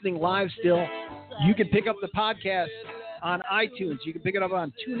you're listening live still, you can pick up the podcast on iTunes. You can pick it up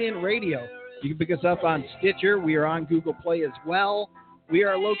on TuneIn Radio. You can pick us up on Stitcher. We are on Google Play as well. We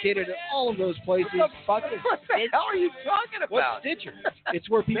are located at all of those places. What the hell are you talking about? What's Stitcher? It's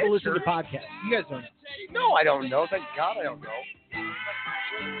where people listen to podcasts. You guys don't know. No, I don't know. Thank God I don't know.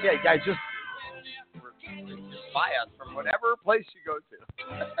 Yeah, guys, just buy us from whatever place you go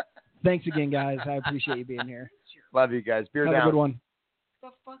to. Thanks again, guys. I appreciate you being here. Love you guys. Beer Have down. a good one. The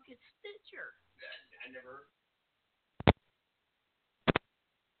fuck is